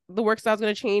think the work style is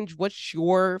going to change? What's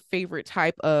your favorite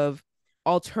type of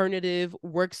alternative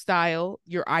work style,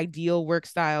 your ideal work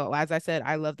style? As I said,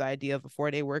 I love the idea of a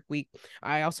 4-day work week.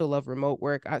 I also love remote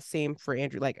work. Same for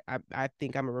Andrew. Like I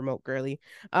think I'm a remote girly.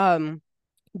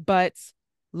 But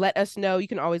let us know. You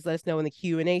can always let us know in the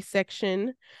Q&A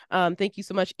section. Thank you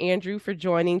so much, Andrew, for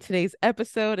joining today's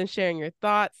episode and sharing your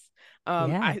thoughts.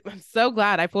 Yeah. I'm so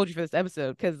glad I pulled you for this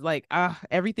episode because like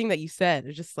everything that you said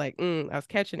is just like I was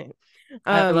catching it.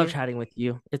 I love Um chatting with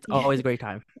you. It's yeah, always a great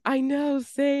time. I know,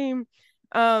 same.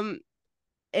 Um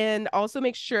and also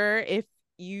make sure if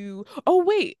you oh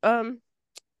wait,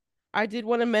 I did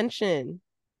want to mention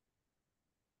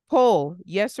poll,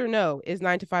 yes or no, is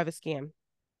 9 to 5 a scam?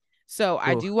 So Oh,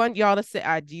 I do want y'all to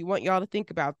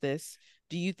think about this.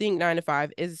 Do you think 9 to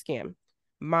 5 is a scam?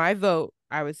 My vote,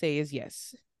 I would say, is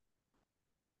yes.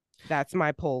 That's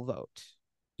my poll vote.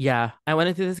 yeah. I went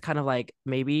into this kind of like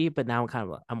maybe, but now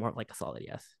I'm more like a solid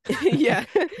yes. Yeah.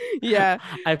 Yeah.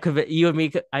 I've convinced you and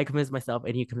me. I convinced myself,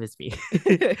 and you convinced me.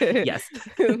 Yes.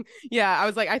 Yeah, I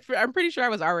was like, I'm pretty sure I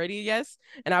was already a yes.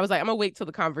 And I was like, I'm gonna wait till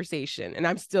the conversation. And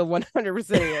I'm still 100%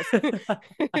 a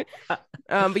yes.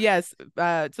 But yes,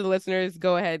 to the listeners,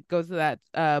 go ahead, go to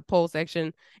that poll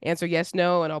section, answer yes,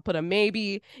 no, and I'll put a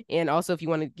maybe. And also, if you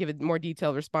want to give a more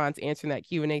detailed response, answer in that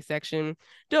Q&A section.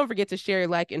 Don't forget to share,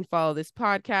 like, and follow this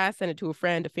podcast. Send it to a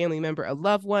friend, a family member, a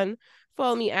loved one.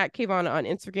 Follow me at KaVonna on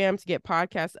Instagram to get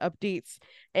podcast updates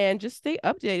and just stay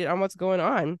updated on what's going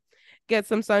on. Get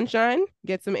some sunshine,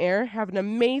 get some air, have an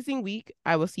amazing week.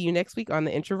 I will see you next week on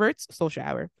the Introverts Social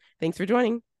Hour. Thanks for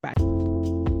joining. Bye.